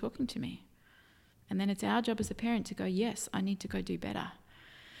the way you're talking to me. And then it's our job as a parent to go, yes, I need to go do better.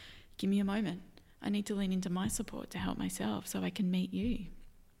 Give me a moment. I need to lean into my support to help myself so I can meet you.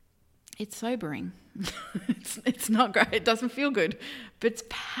 It's sobering. It's not great. It doesn't feel good, but it's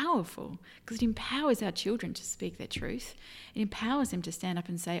powerful, because it empowers our children to speak their truth. It empowers them to stand up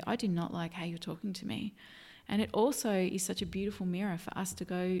and say, I do not like how you're talking to me. And it also is such a beautiful mirror for us to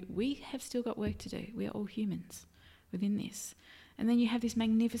go, we have still got work to do. We are all humans within this. And then you have this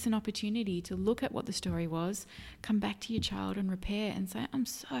magnificent opportunity to look at what the story was, come back to your child and repair and say, I'm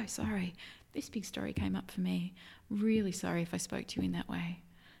so sorry. This big story came up for me. Really sorry if I spoke to you in that way.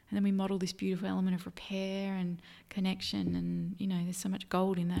 And then we model this beautiful element of repair and connection, and, you know, there's so much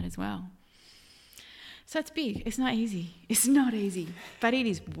gold in that as well. So it's big. It's not easy. It's not easy, but it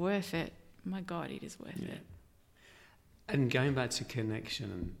is worth it. My God, it is worth it. And going back to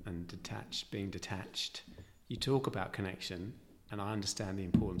connection and being detached, you talk about connection, and I understand the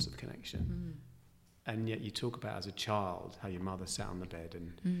importance of connection. And yet you talk about as a child how your mother sat on the bed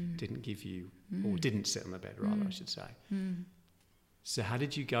and didn't give you, or didn't sit on the bed rather, I should say. So how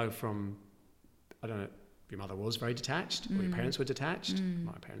did you go from, I don't know, your mother was very detached, or your parents were detached?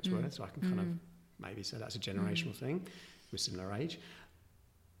 My parents were, so I can kind of maybe say that's a generational thing. We're similar age.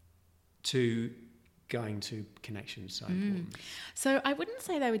 To going to connection so important. So I wouldn't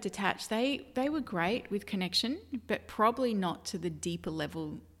say they were detached. They were great with connection, but probably not to the deeper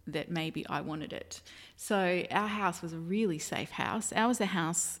level that maybe I wanted it. So our house was a really safe house. Our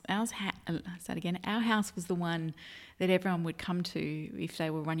house was the one that everyone would come to if they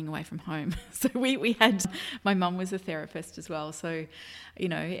were running away from home. So we had, my mum was a therapist as well. So, you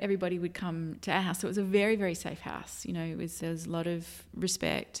know, everybody would come to our house. So it was a very, very safe house. You know, there was a lot of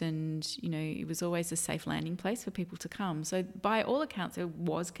respect, and, you know, it was always a safe landing place for people to come. So by all accounts, there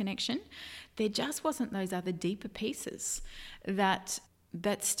was connection. There just wasn't those other deeper pieces that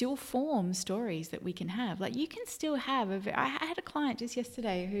still form stories that we can have. Like, you can still have I had a client just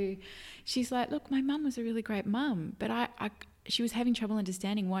yesterday who, she's like, look, my mum was a really great mum, but she was having trouble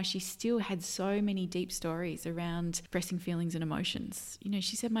understanding why she still had so many deep stories around expressing feelings and emotions. You know,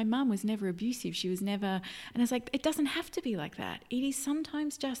 she said, my mum was never abusive. She was never, and I was like, it doesn't have to be like that. It is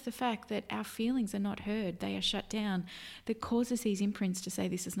sometimes just the fact that our feelings are not heard, they are shut down, that causes these imprints to say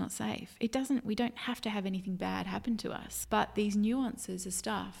this is not safe. We don't have to have anything bad happen to us, but these nuances are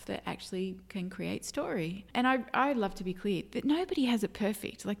stuff that actually can create story. And I'd love to be clear that nobody has it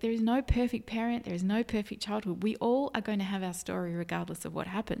perfect. Like, there is no perfect parent, there is no perfect childhood. We all are going to have our story regardless of what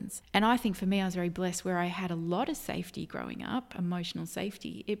happens. And I think for me, I was very blessed where I had a lot of safety growing up, emotional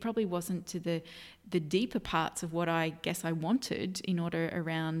safety. It probably wasn't to the deeper parts of what I guess I wanted in order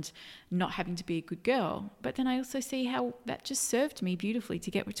around not having to be a good girl. But then I also see how that just served me beautifully to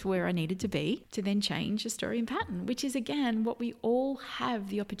get to where I needed to be, to then change the story and pattern, which is, again, what we all have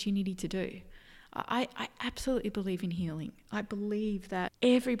the opportunity to do. I absolutely believe in healing. I believe that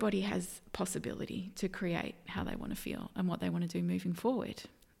everybody has possibility to create how they want to feel and what they want to do moving forward.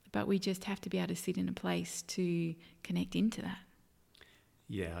 But we just have to be able to sit in a place to connect into that.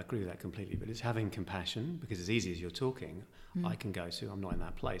 Yeah, I agree with that completely. But it's having compassion, because as easy as you're talking, I can go to, I'm not in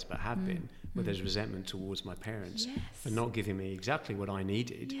that place, but have been, where there's resentment towards my parents for not giving me exactly what I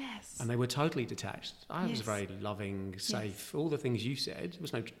needed. Yes. And they were totally detached. I was very loving, safe, all the things you said. There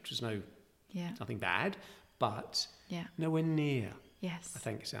was nothing bad, but nowhere near. Yes. I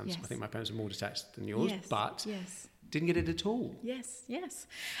think it sounds. I think my parents are more detached than yours, but didn't get it at all. Yes.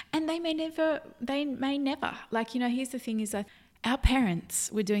 And they may never. Like, you know, here's the thing: is that our parents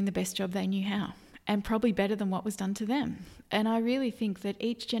were doing the best job they knew how, and probably better than what was done to them. And I really think that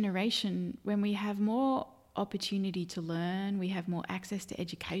each generation, when we have more opportunity to learn, we have more access to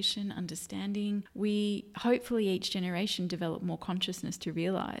education, understanding, we hopefully each generation develop more consciousness to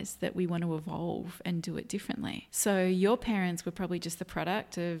realize that we want to evolve and do it differently. So your parents were probably just the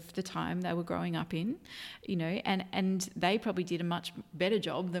product of the time they were growing up in, you know, and they probably did a much better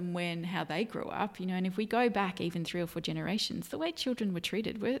job than how they grew up, you know. And if we go back even 3 or 4 generations, the way children were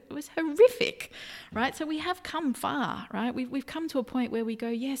treated was horrific, right? So we have come far, right? We've come to a point where we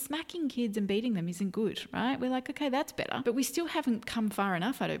go, smacking kids and beating them isn't good, right? We're like, okay, that's better. But we still haven't come far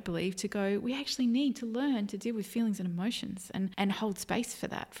enough, I don't believe, to go, we actually need to learn to deal with feelings and emotions and hold space for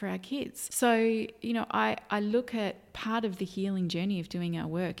that for our kids. So, you know, I look at part of the healing journey of doing our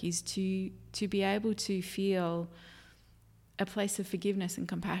work is to be able to feel a place of forgiveness and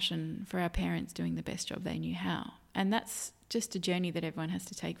compassion for our parents doing the best job they knew how. And that's just a journey that everyone has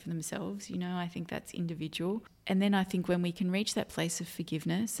to take for themselves. You know, I think that's individual. And then I think when we can reach that place of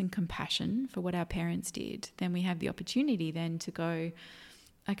forgiveness and compassion for what our parents did, then we have the opportunity then to go,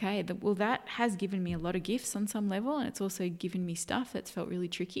 okay, well, that has given me a lot of gifts on some level, and it's also given me stuff that's felt really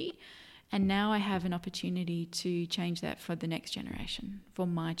tricky. And now I have an opportunity to change that for the next generation, for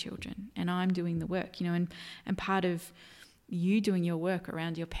my children. And I'm doing the work, you know, and part of you doing your work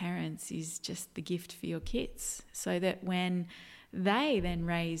around your parents is just the gift for your kids, so that when they then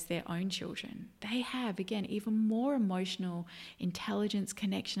raise their own children, they have, again, even more emotional intelligence,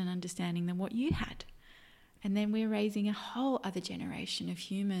 connection and understanding than what you had. And then we're raising a whole other generation of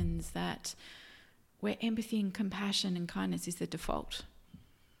humans that where empathy and compassion and kindness is the default.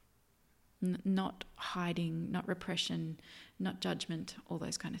 Not hiding, not repression, not judgment, all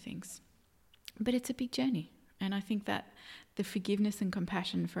those kind of things. But it's a big journey. And I think that the forgiveness and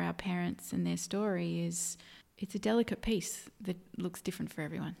compassion for our parents and their story it's a delicate piece that looks different for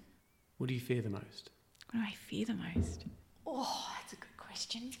everyone. What do you fear the most? What do I fear the most? Oh, that's a good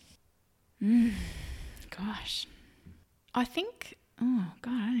question. Gosh. I think, I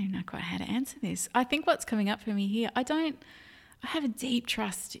don't even know quite how to answer this. I think what's coming up for me here, I have a deep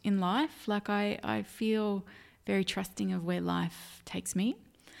trust in life. Like I feel very trusting of where life takes me.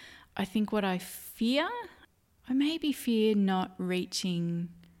 I think what I fear, I maybe fear not reaching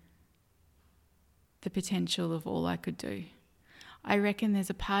the potential of all I could do. I reckon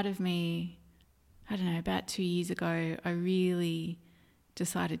there's a part of me, I don't know, about 2 years ago, I really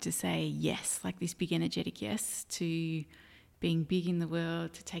decided to say yes, like this big energetic yes to being big in the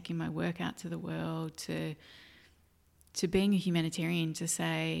world, to taking my work out to the world, to being a humanitarian, to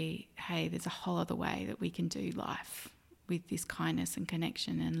say, hey, there's a whole other way that we can do life with this kindness and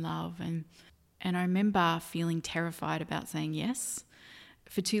connection and love. And I remember feeling terrified about saying yes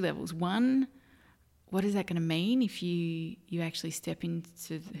for 2 levels. One, what is that going to mean if you actually step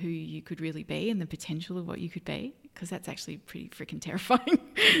into who you could really be and the potential of what you could be? Because that's actually pretty freaking terrifying.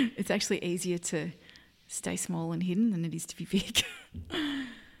 It's actually easier to stay small and hidden than it is to be big.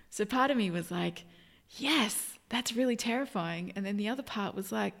 So part of me was like, yes, that's really terrifying. And then the other part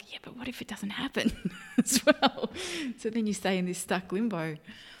was like, yeah, but what if it doesn't happen as well? So then you stay in this stuck limbo.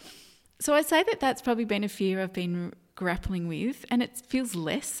 So I'd say that that's probably been a fear I've been grappling with, and it feels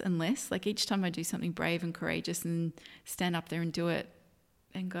less and less. Like each time I do something brave and courageous and stand up there and do it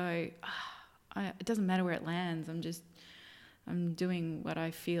and go, it doesn't matter where it lands. I'm doing what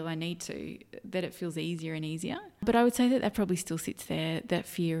I feel I need to, that it feels easier and easier. But I would say that probably still sits there, that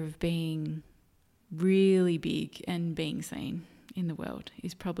fear of being really big and being seen in the world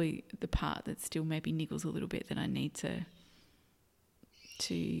is probably the part that still maybe niggles a little bit that I need to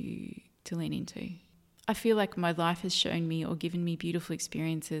lean into. I feel like my life has shown me or given me beautiful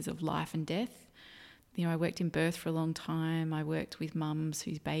experiences of life and death. You know, I worked in birth for a long time. I worked with mums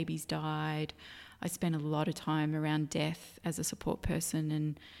whose babies died. I spent a lot of time around death as a support person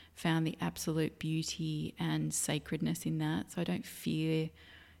and found the absolute beauty and sacredness in that. So I don't fear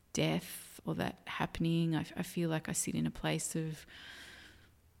death or that happening. I feel like I sit in a place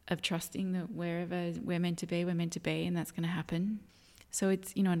of trusting that wherever we're meant to be, and that's going to happen. So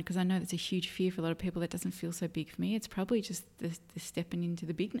it's, you know, because I know that's a huge fear for a lot of people, that doesn't feel so big for me. It's probably just the stepping into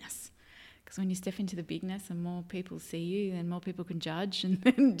the bigness. Because when you step into the bigness and more people see you, then more people can judge, and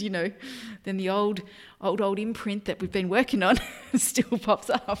then, you know, then the old imprint that we've been working on still pops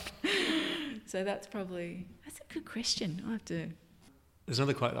up. So that's a good question. I'll have to... There's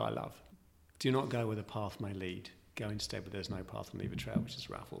another quote that I love. Do not go where the path may lead. Go instead where there's no path and leave a trail, which is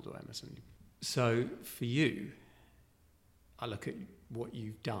Ralph Waldo Emerson. So for you, I look at what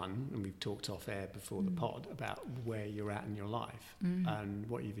you've done, and we've talked off air before the pod about where you're at in your life and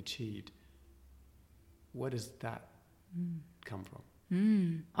what you've achieved. Where does that come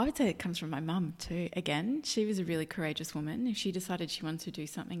from? I would say it comes from my mum too. Again, she was a really courageous woman. If she decided she wanted to do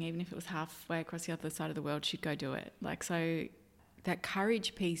something, even if it was halfway across the other side of the world, she'd go do it. Like, so that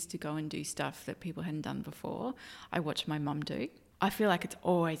courage piece to go and do stuff that people hadn't done before, I watched my mum do. I feel like it's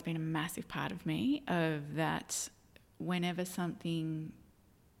always been a massive part of me, of that whenever something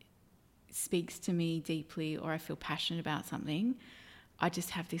speaks to me deeply or I feel passionate about something, I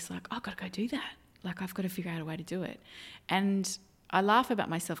just have this like, I've got to go do that. Like, I've got to figure out a way to do it. And I laugh about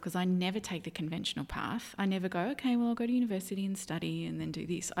myself because I never take the conventional path. I never go, okay, well, I'll go to university and study and then do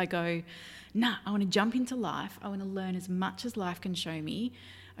this. I go, nah, I want to jump into life. I want to learn as much as life can show me.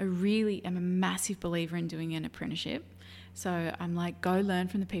 I really am a massive believer in doing an apprenticeship. So I'm like, go learn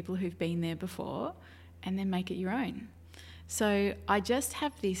from the people who've been there before and then make it your own. So I just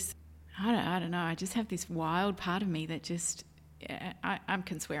have this, I don't know, I just have this wild part of me that just... I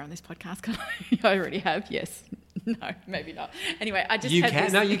can swear on this podcast, can I? I already have, yes. No, maybe not. Anyway, I just you have can.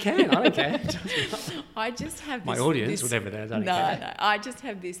 this... No, you can. I don't care. I just have my this... audience, whatever they're, don't care. No, I just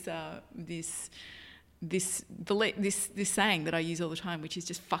have this saying that I use all the time, which is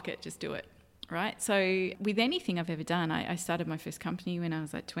just fuck it, just do it, right? So with anything I've ever done, I started my first company when I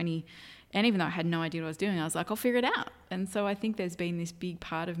was like 20, and even though I had no idea what I was doing, I was like, I'll figure it out. And so I think there's been this big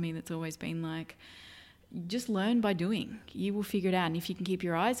part of me that's always been like, just learn by doing. You will figure it out. And if you can keep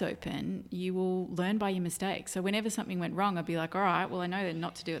your eyes open, you will learn by your mistakes. So whenever something went wrong, I'd be like, all right, well, I know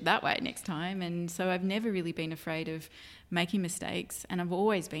not to do it that way next time. And so I've never really been afraid of making mistakes. And I've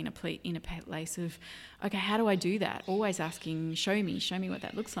always been in a place of, okay, how do I do that? Always asking, show me what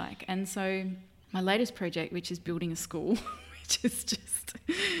that looks like. And so my latest project, which is building a school, which is just,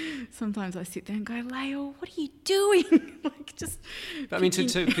 sometimes I sit there and go, Lael, what are you doing? Like just. But I mean,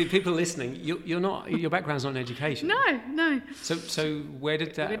 to people listening, you're not, your background's not in education. No. So where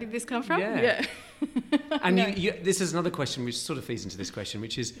did this come from? Yeah. And this is another question which sort of feeds into this question,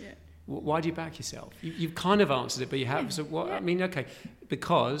 which is, why do you back yourself? You've kind of answered it, but you have. Yeah. So what? Yeah. I mean, okay,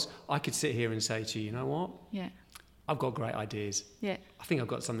 because I could sit here and say to you, you know what? Yeah. I've got great ideas. Yeah. I think I've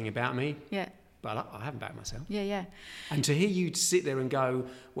got something about me. Yeah. But I haven't backed myself. Yeah. And to hear you sit there and go,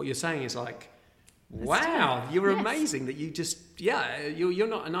 what you're saying is like, wow, you're amazing that you just, you're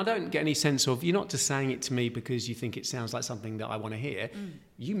not, and I don't get any sense of, you're not just saying it to me because you think it sounds like something that I want to hear.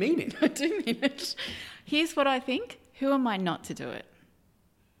 You mean it. I do mean it. Here's what I think. Who am I not to do it?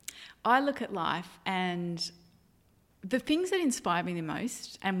 I look at life, and the things that inspire me the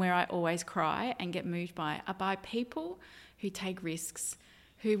most and where I always cry and get moved by are by people who take risks,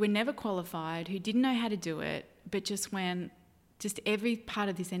 who were never qualified, who didn't know how to do it, but just every part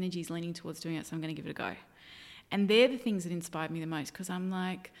of this energy is leaning towards doing it, so I'm going to give it a go. And they're the things that inspire me the most, because I'm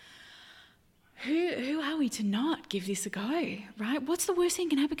like, who are we to not give this a go, right? What's the worst thing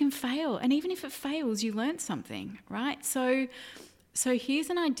can happen? Can fail. And even if it fails, you learn something, right? So here's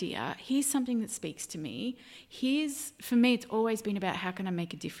an idea. Here's something that speaks to me. For me, it's always been about how can I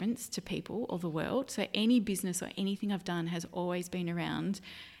make a difference to people or the world. So any business or anything I've done has always been around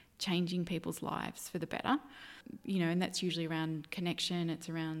changing people's lives for the better. And that's usually around connection. It's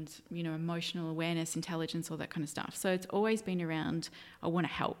around, emotional awareness, intelligence, all that kind of stuff. So it's always been around, I want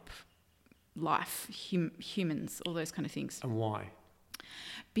to help life, humans, all those kind of things. And why?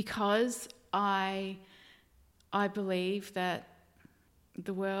 Because I believe that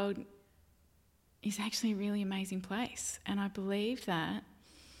the world is actually a really amazing place. And I believe that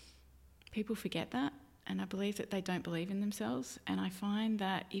people forget that. And I believe that they don't believe in themselves. And I find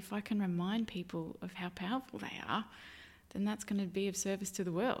that if I can remind people of how powerful they are, then that's going to be of service to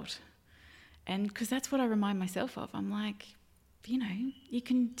the world. And because that's what I remind myself of. I'm like, you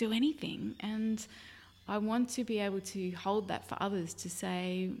can do anything. And I want to be able to hold that for others, to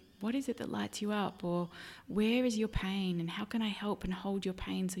say, what is it that lights you up? Or where is your pain? And how can I help and hold your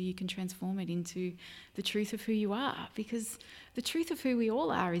pain so you can transform it into the truth of who you are? Because the truth of who we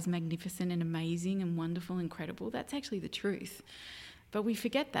all are is magnificent and amazing and wonderful and incredible. That's actually the truth. But we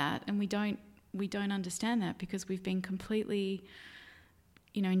forget that, and we don't understand that because we've been completely,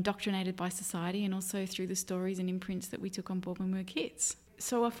 indoctrinated by society, and also through the stories and imprints that we took on board when we were kids.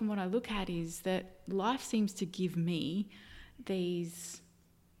 So often what I look at is that life seems to give me these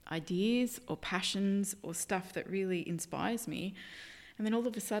ideas or passions or stuff that really inspires me. And then all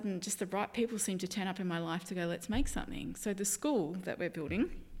of a sudden, just the right people seem to turn up in my life to go, let's make something. So the school that we're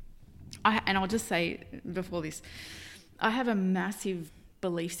building, and I'll just say before this, I have a massive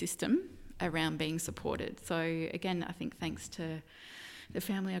belief system around being supported. So again, I think thanks to the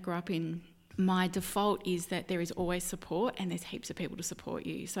family I grew up in, my default is that there is always support and there's heaps of people to support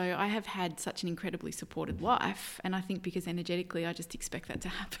you. So I have had such an incredibly supported life, and I think because energetically I just expect that to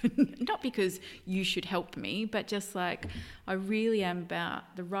happen. Not because you should help me, but just like I really am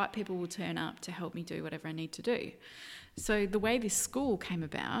about the right people will turn up to help me do whatever I need to do. So the way this school came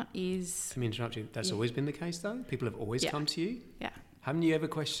about is... Let me interrupt you. That's always been the case though? People have always come to you? Yeah. Haven't you ever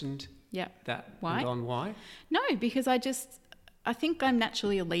questioned that? Why? And gone, why? No, because I think I'm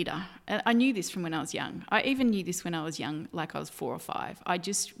naturally a leader. I knew this from when I was young. I even knew this when I was young, like I was 4 or 5. I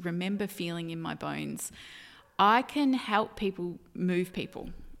just remember feeling in my bones, I can help people move people.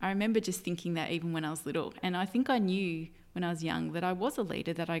 I remember just thinking that even when I was little. And I think I knew when I was young that I was a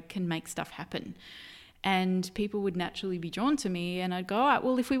leader, that I can make stuff happen. And people would naturally be drawn to me, and I'd go, all right,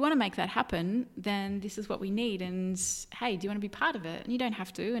 well, if we want to make that happen, then this is what we need. And hey, do you want to be part of it? And you don't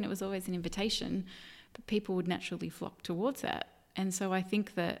have to. And it was always an invitation. But people would naturally flock towards that. And so I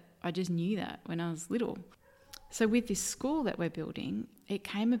think that I just knew that when I was little. So with this school that we're building, it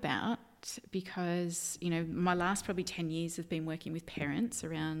came about because, my last probably 10 years have been working with parents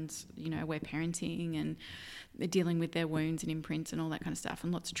around, aware parenting and dealing with their wounds and imprints and all that kind of stuff,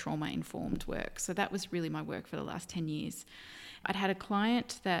 and lots of trauma-informed work. So that was really my work for the last 10 years. I'd had a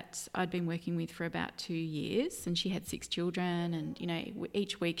client that I'd been working with for about 2 years, and she had 6 children, and,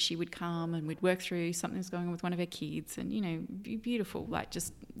 each week she would come and we'd work through something that's going on with one of her kids, and, beautiful, like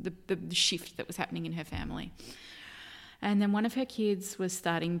just the shift that was happening in her family. And then one of her kids was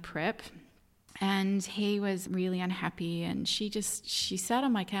starting prep, And he was really unhappy, and she sat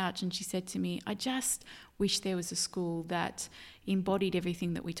on my couch and she said to me, I just wish there was a school that embodied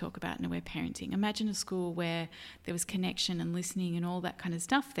everything that we talk about in Aware Parenting. Imagine a school where there was connection and listening and all that kind of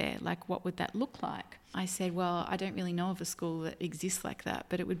stuff there. Like, what would that look like? I said, well, I don't really know of a school that exists like that,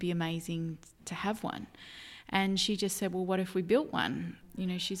 but it would be amazing to have one. And she just said, well, what if we built one? You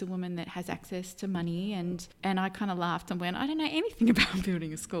know, she's a woman that has access to money. And I kind of laughed and went, I don't know anything about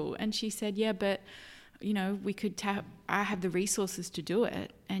building a school. And she said, yeah, but, you know, I have the resources to do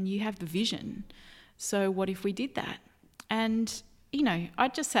it and you have the vision. So what if we did that? And, you know, I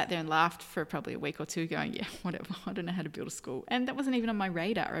just sat there and laughed for probably a week or two going, yeah, whatever, I don't know how to build a school. And that wasn't even on my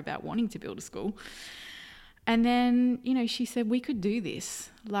radar about wanting to build a school. And then, you know, she said, we could do this.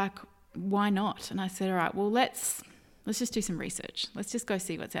 Like, why not? And I said, all right, well, let's just do some research. Let's just go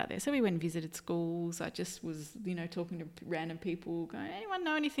see what's out there. So we went and visited schools. I just was, you know, talking to random people, going, anyone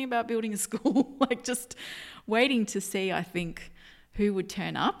know anything about building a school? Like, just waiting to see, I think, who would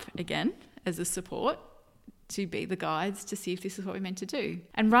turn up again as a support to be the guides to see if this is what we meant to do.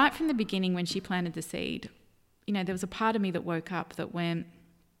 And right from the beginning, when she planted the seed, you know, there was a part of me that woke up that went,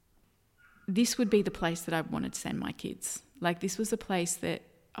 this would be the place that I wanted to send my kids. Like, this was a place that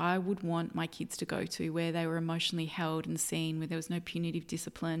I would want my kids to go to, where they were emotionally held and seen, where there was no punitive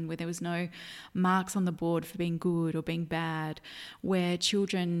discipline, where there was no marks on the board for being good or being bad, where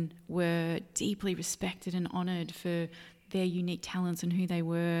children were deeply respected and honoured for their unique talents and who they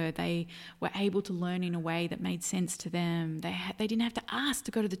were. They were able to learn in a way that made sense to them. They didn't have to ask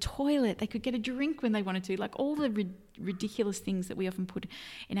to go to the toilet. They could get a drink when they wanted to. Like, all the ridiculous things that we often put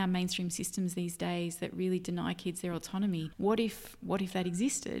in our mainstream systems these days that really deny kids their autonomy. What if that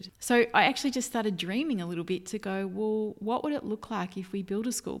existed? So I actually just started dreaming a little bit to go, well, what would it look like if we build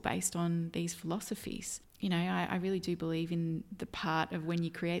a school based on these philosophies? You know, I really do believe in the part of when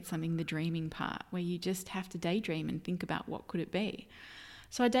you create something, the dreaming part, where you just have to daydream and think about what could it be.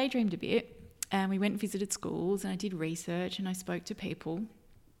 So I daydreamed a bit, and we went and visited schools, and I did research, and I spoke to people.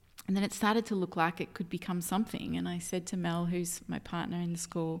 And then it started to look like it could become something. And I said to Mel, who's my partner in the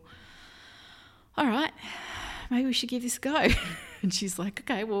school, all right, maybe we should give this a go. And she's like,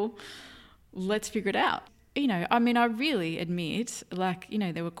 okay, well, let's figure it out. You know, I mean, I really admit, like, you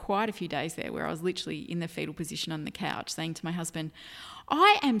know, there were quite a few days there where I was literally in the fetal position on the couch saying to my husband,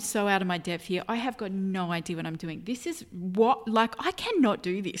 I am so out of my depth here. I have got no idea what I'm doing. This is what, like, I cannot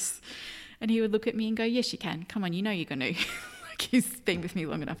do this. And he would look at me and go, yes, you can. Come on, you know you're going to. Like, he's been with me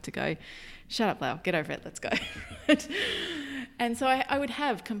long enough to go, shut up, Lau, get over it, let's go. And so I would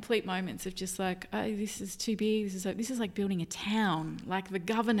have complete moments of just like, oh, this is too big. This is like building a town, like the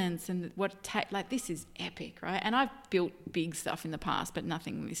governance and like this is epic, right? And I've built big stuff in the past, but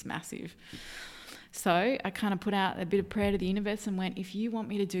nothing this massive. So I kind of put out a bit of prayer to the universe and went, if you want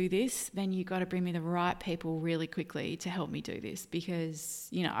me to do this, then you got to bring me the right people really quickly to help me do this, because,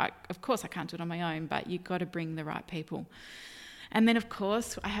 you know, of course I can't do it on my own, but you've got to bring the right people. And then, of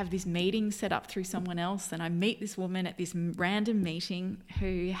course, I have this meeting set up through someone else, and I meet this woman at this random meeting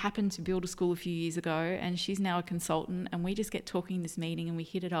who happened to build a school a few years ago, and she's now a consultant, and we just get talking in this meeting and we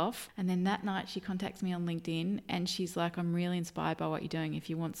hit it off. And then that night she contacts me on LinkedIn and she's like, I'm really inspired by what you're doing. If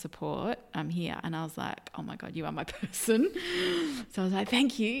you want support, I'm here. And I was like, oh my God, you are my person. So I was like,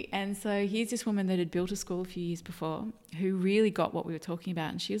 thank you. And so here's this woman that had built a school a few years before who really got what we were talking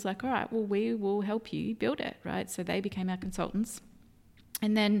about. And she was like, all right, well, we will help you build it, right? So they became our consultants.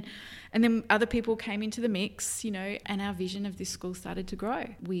 And then other people came into the mix, you know, and our vision of this school started to grow.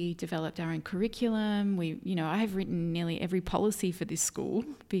 We developed our own curriculum. I have written nearly every policy for this school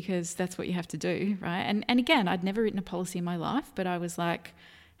because that's what you have to do, right? And again, I'd never written a policy in my life, but I was like,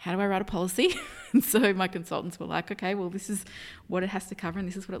 how do I write a policy? And so my consultants were like, okay, well, this is what it has to cover and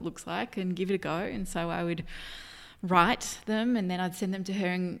this is what it looks like, and give it a go. And so I would write them and then I'd send them to her,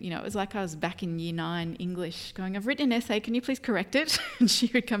 and, you know, it was like I was back in year 9 English going, I've written an essay, can you please correct it? And she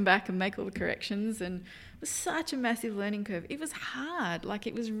would come back and make all the corrections, and it was such a massive learning curve. It was hard. Like,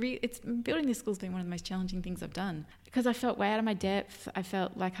 it was building this school's been one of the most challenging things I've done, because I felt way out of my depth. I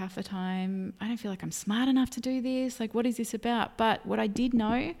felt like half the time, I don't feel like I'm smart enough to do this. Like, what is this about? But what I did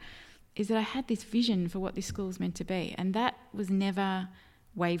know is that I had this vision for what this school was meant to be, and that was never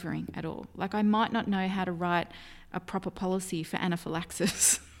wavering at all. Like, I might not know how to write a proper policy for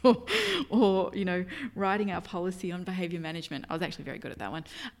anaphylaxis or, you know, writing our policy on behaviour management. I was actually very good at that one.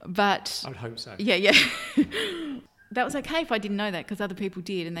 But I would hope so. Yeah. That was okay if I didn't know that, because other people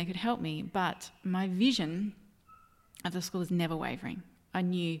did and they could help me. But my vision of the school was never wavering. I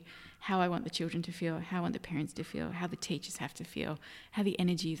knew how I want the children to feel, how I want the parents to feel, how the teachers have to feel, how the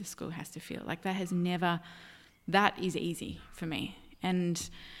energy of the school has to feel. Like, that is easy for me. And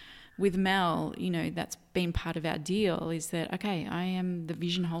with Mel, you know, that's been part of our deal, is that, okay, I am the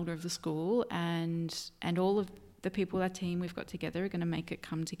vision holder of the school, and all of the people, our team we've got together, are going to make it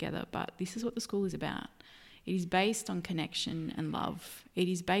come together. But this is what the school is about. It is based on connection and love. It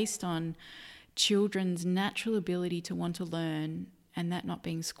is based on children's natural ability to want to learn, and that not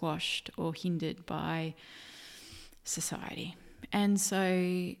being squashed or hindered by society. And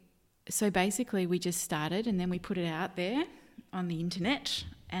so basically we just started, and then we put it out there on the internet,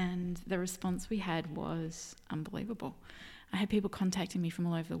 and the response we had was unbelievable. I had people contacting me from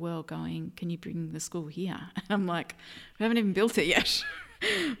all over the world going, can you bring the school here? And I'm like, we haven't even built it yet.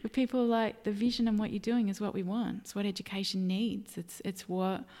 But people are like, the vision and what you're doing is what we want. It's what education needs. It's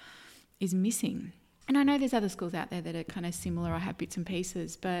what is missing. And I know there's other schools out there that are kind of similar or have bits and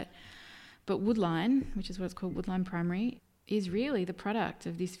pieces, but Woodline, which is what it's called, Woodline Primary, is really the product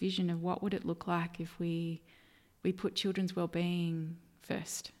of this vision of what would it look like if we put children's well-being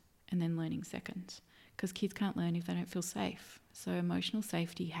first and then learning second. Because kids can't learn if they don't feel safe. So emotional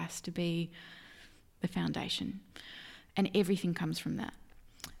safety has to be the foundation. And everything comes from that.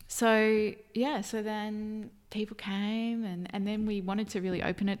 So then people came, and then we wanted to really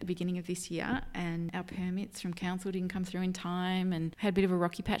open it at the beginning of this year, and our permits from council didn't come through in time, and had a bit of a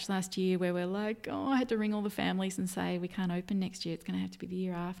rocky patch last year where we're like, I had to ring all the families and say, we can't open next year, it's going to have to be the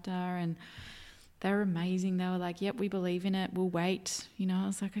year after. And they were amazing. They were like, yep, we believe in it. We'll wait. You know, I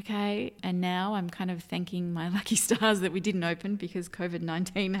was like, okay. And now I'm kind of thanking my lucky stars that we didn't open, because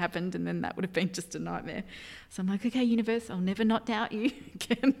COVID-19 happened, and then that would have been just a nightmare. So I'm like, okay, universe, I'll never not doubt you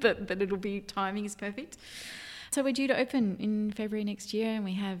again, that it'll be, timing is perfect. So we're due to open in February next year,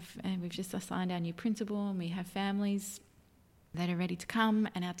 and we've just assigned our new principal, and we have families that are ready to come,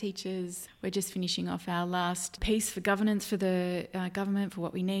 and our teachers. We're just finishing off our last piece for governance for the government, for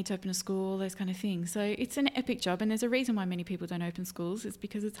what we need to open a school, those kind of things. So it's an epic job, and there's a reason why many people don't open schools. It's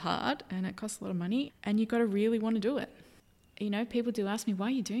because it's hard and it costs a lot of money, and you've got to really want to do it. You know, people do ask me, why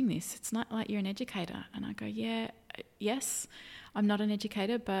are you doing this? It's not like you're an educator. And I go, yes, I'm not an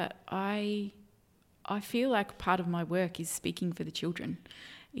educator, but I feel like part of my work is speaking for the children,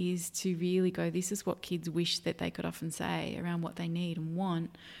 is to really go, this is what kids wish that they could often say around what they need and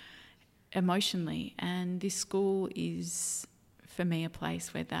want emotionally. And this school is, for me, a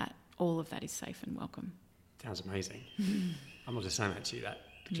place where all of that is safe and welcome. Sounds amazing. I'm not just saying that to you, that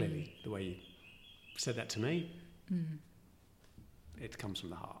clearly, the way you said that to me, it comes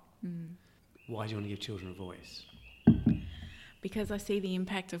from the heart. Why do you want to give children a voice? Because I see the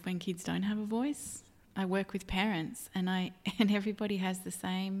impact of when kids don't have a voice. I work with parents, and everybody has the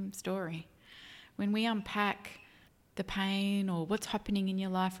same story. When we unpack the pain or what's happening in your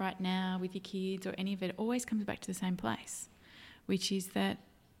life right now with your kids or any of it, it always comes back to the same place, which is that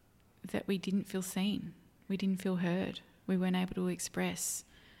we didn't feel seen, we didn't feel heard, we weren't able to express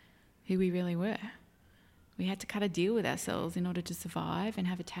who we really were. We had to cut a deal with ourselves in order to survive and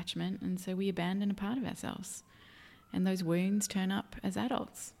have attachment, and so we abandon a part of ourselves. And those wounds turn up as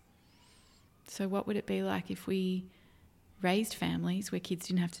adults. So what would it be like if we raised families where kids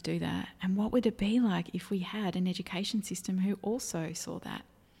didn't have to do that? And what would it be like if we had an education system who also saw that?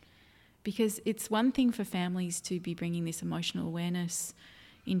 Because it's one thing for families to be bringing this emotional awareness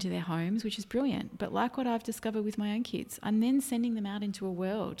into their homes, which is brilliant. But like what I've discovered with my own kids, I'm then sending them out into a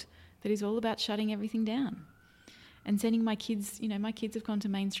world that is all about shutting everything down. And sending my kids, my kids have gone to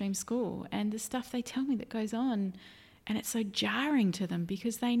mainstream school, and the stuff they tell me that goes on, and it's so jarring to them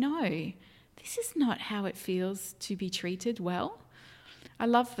because they know this is not how it feels to be treated well. I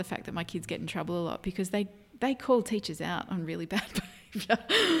love the fact that my kids get in trouble a lot because they call teachers out on really bad behaviour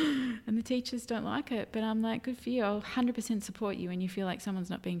and the teachers don't like it. But I'm like, good for you. I'll 100% support you when you feel like someone's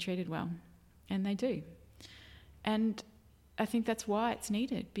not being treated well. And they do. And I think that's why it's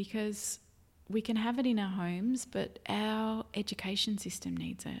needed, because we can have it in our homes, but our education system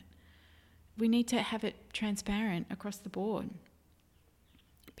needs it. We need to have it transparent across the board,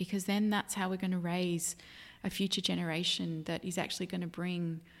 because then that's how we're going to raise a future generation that is actually going to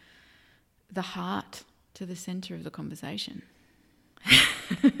bring the heart to the centre of the conversation.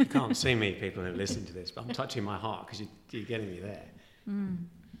 You can't see me, people who are listening to this, but I'm touching my heart because you're getting me there.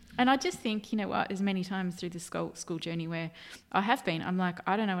 And I just think, you know what, as many times through the school journey where I have been, I'm like,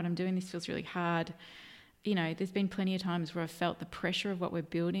 I don't know what I'm doing, this feels really hard. You know, there's been plenty of times where I've felt the pressure of what we're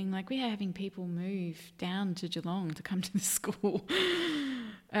building. Like, we are having people move down to Geelong to come to the school.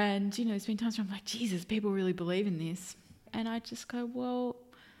 And, there's been times where I'm like, Jesus, people really believe in this. And I just go, well,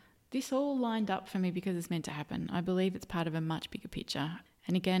 this all lined up for me because it's meant to happen. I believe it's part of a much bigger picture.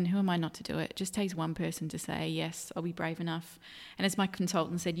 And again, who am I not to do it? It just takes one person to say, yes, I'll be brave enough. And as my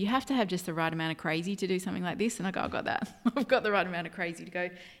consultant said, you have to have just the right amount of crazy to do something like this. And I go, I've got that. I've got the right amount of crazy to go,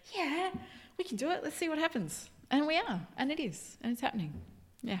 yeah, we can do it. Let's see what happens. And we are. And it is. And it's happening.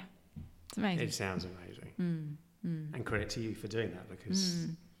 Yeah. It's amazing. It sounds amazing. And credit to you for doing that, because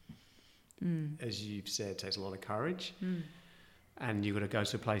as you've said, it takes a lot of courage. And you've got to go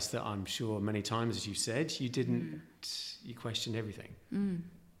to a place that I'm sure many times, as you said, you didn't, you questioned everything.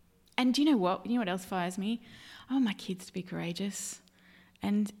 And do you know what? You know what else fires me? I want my kids to be courageous.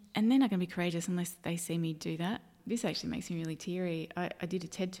 And they're not going to be courageous unless they see me do that. This actually makes me really teary. I did a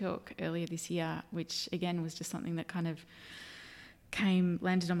TED Talk earlier this year, which again was just something that kind of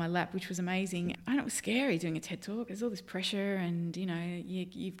landed on my lap, which was amazing. And it was scary doing a TED Talk. There's all this pressure and, you know,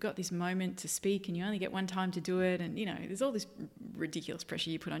 you've got this moment to speak and you only get one time to do it. And, you know, there's all this ridiculous pressure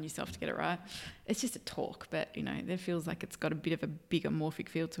you put on yourself to get it right. It's just a talk, but, you know, there feels like it's got a bit of a big amorphic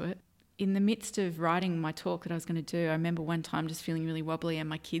feel to it. In the midst of writing my talk that I was going to do, I remember one time just feeling really wobbly and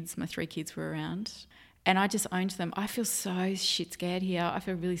my 3 kids were around. And I just owned to them, I feel so shit scared here. I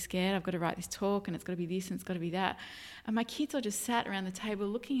feel really scared. I've got to write this talk and it's got to be this and it's got to be that. And my kids all just sat around the table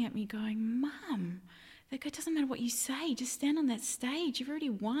looking at me going, Mum, it doesn't matter what you say. Just stand on that stage. You've already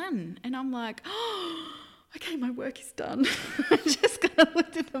won. And I'm like, oh, okay, my work is done. I just kind of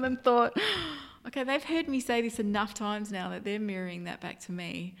looked at them and thought, okay, they've heard me say this enough times now that they're mirroring that back to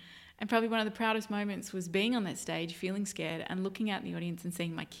me. And probably one of the proudest moments was being on that stage, feeling scared and looking out in the audience and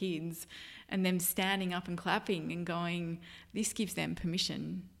seeing my kids and them standing up and clapping and going, this gives them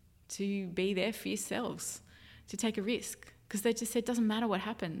permission to be their fierce selves, to take a risk. Because they just said, it doesn't matter what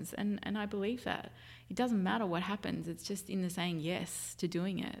happens. And I believe that. It doesn't matter what happens. It's just in the saying yes to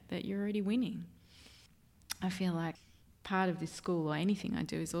doing it that you're already winning. I feel like part of this school or anything I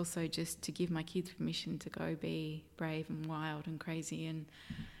do is also just to give my kids permission to go be brave and wild and crazy and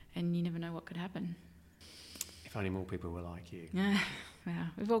you never know what could happen. If only more people were like you. Yeah, well,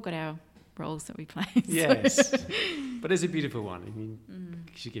 we've all got our roles that we play. Yes, but it's a beautiful one. I mean,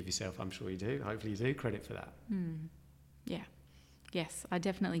 you should give yourself, I'm sure you do, hopefully you do, credit for that. Yeah, yes, I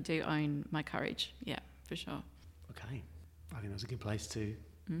definitely do own my courage. Yeah, for sure. Okay, I think that's a good place to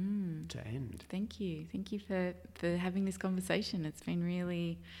end. Thank you for having this conversation. It's been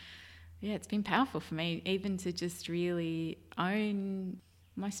really, it's been powerful for me, even to just really own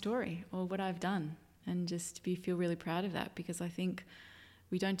my story or what I've done and just feel really proud of that, because I think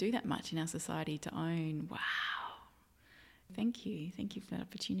we don't do that much in our society to own, wow. Thank you for that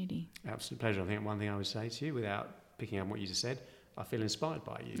opportunity. Absolute pleasure. I think one thing I would say to you, without picking up what you just said, I feel inspired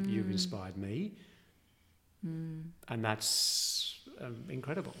by you. You've inspired me, and that's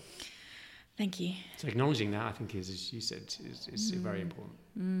incredible. Thank you. So acknowledging that, I think, is, as you said, is very important.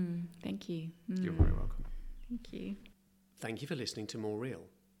 Thank you. You're very welcome. Thank you. Thank you for listening to More Real.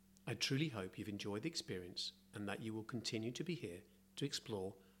 I truly hope you've enjoyed the experience and that you will continue to be here to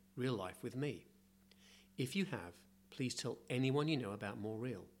explore real life with me. If you have, please tell anyone you know about More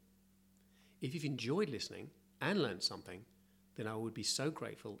Real. If you've enjoyed listening and learned something, then I would be so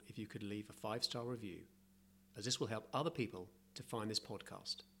grateful if you could leave a 5-star review, as this will help other people to find this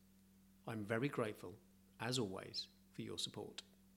podcast. I'm very grateful, as always, for your support.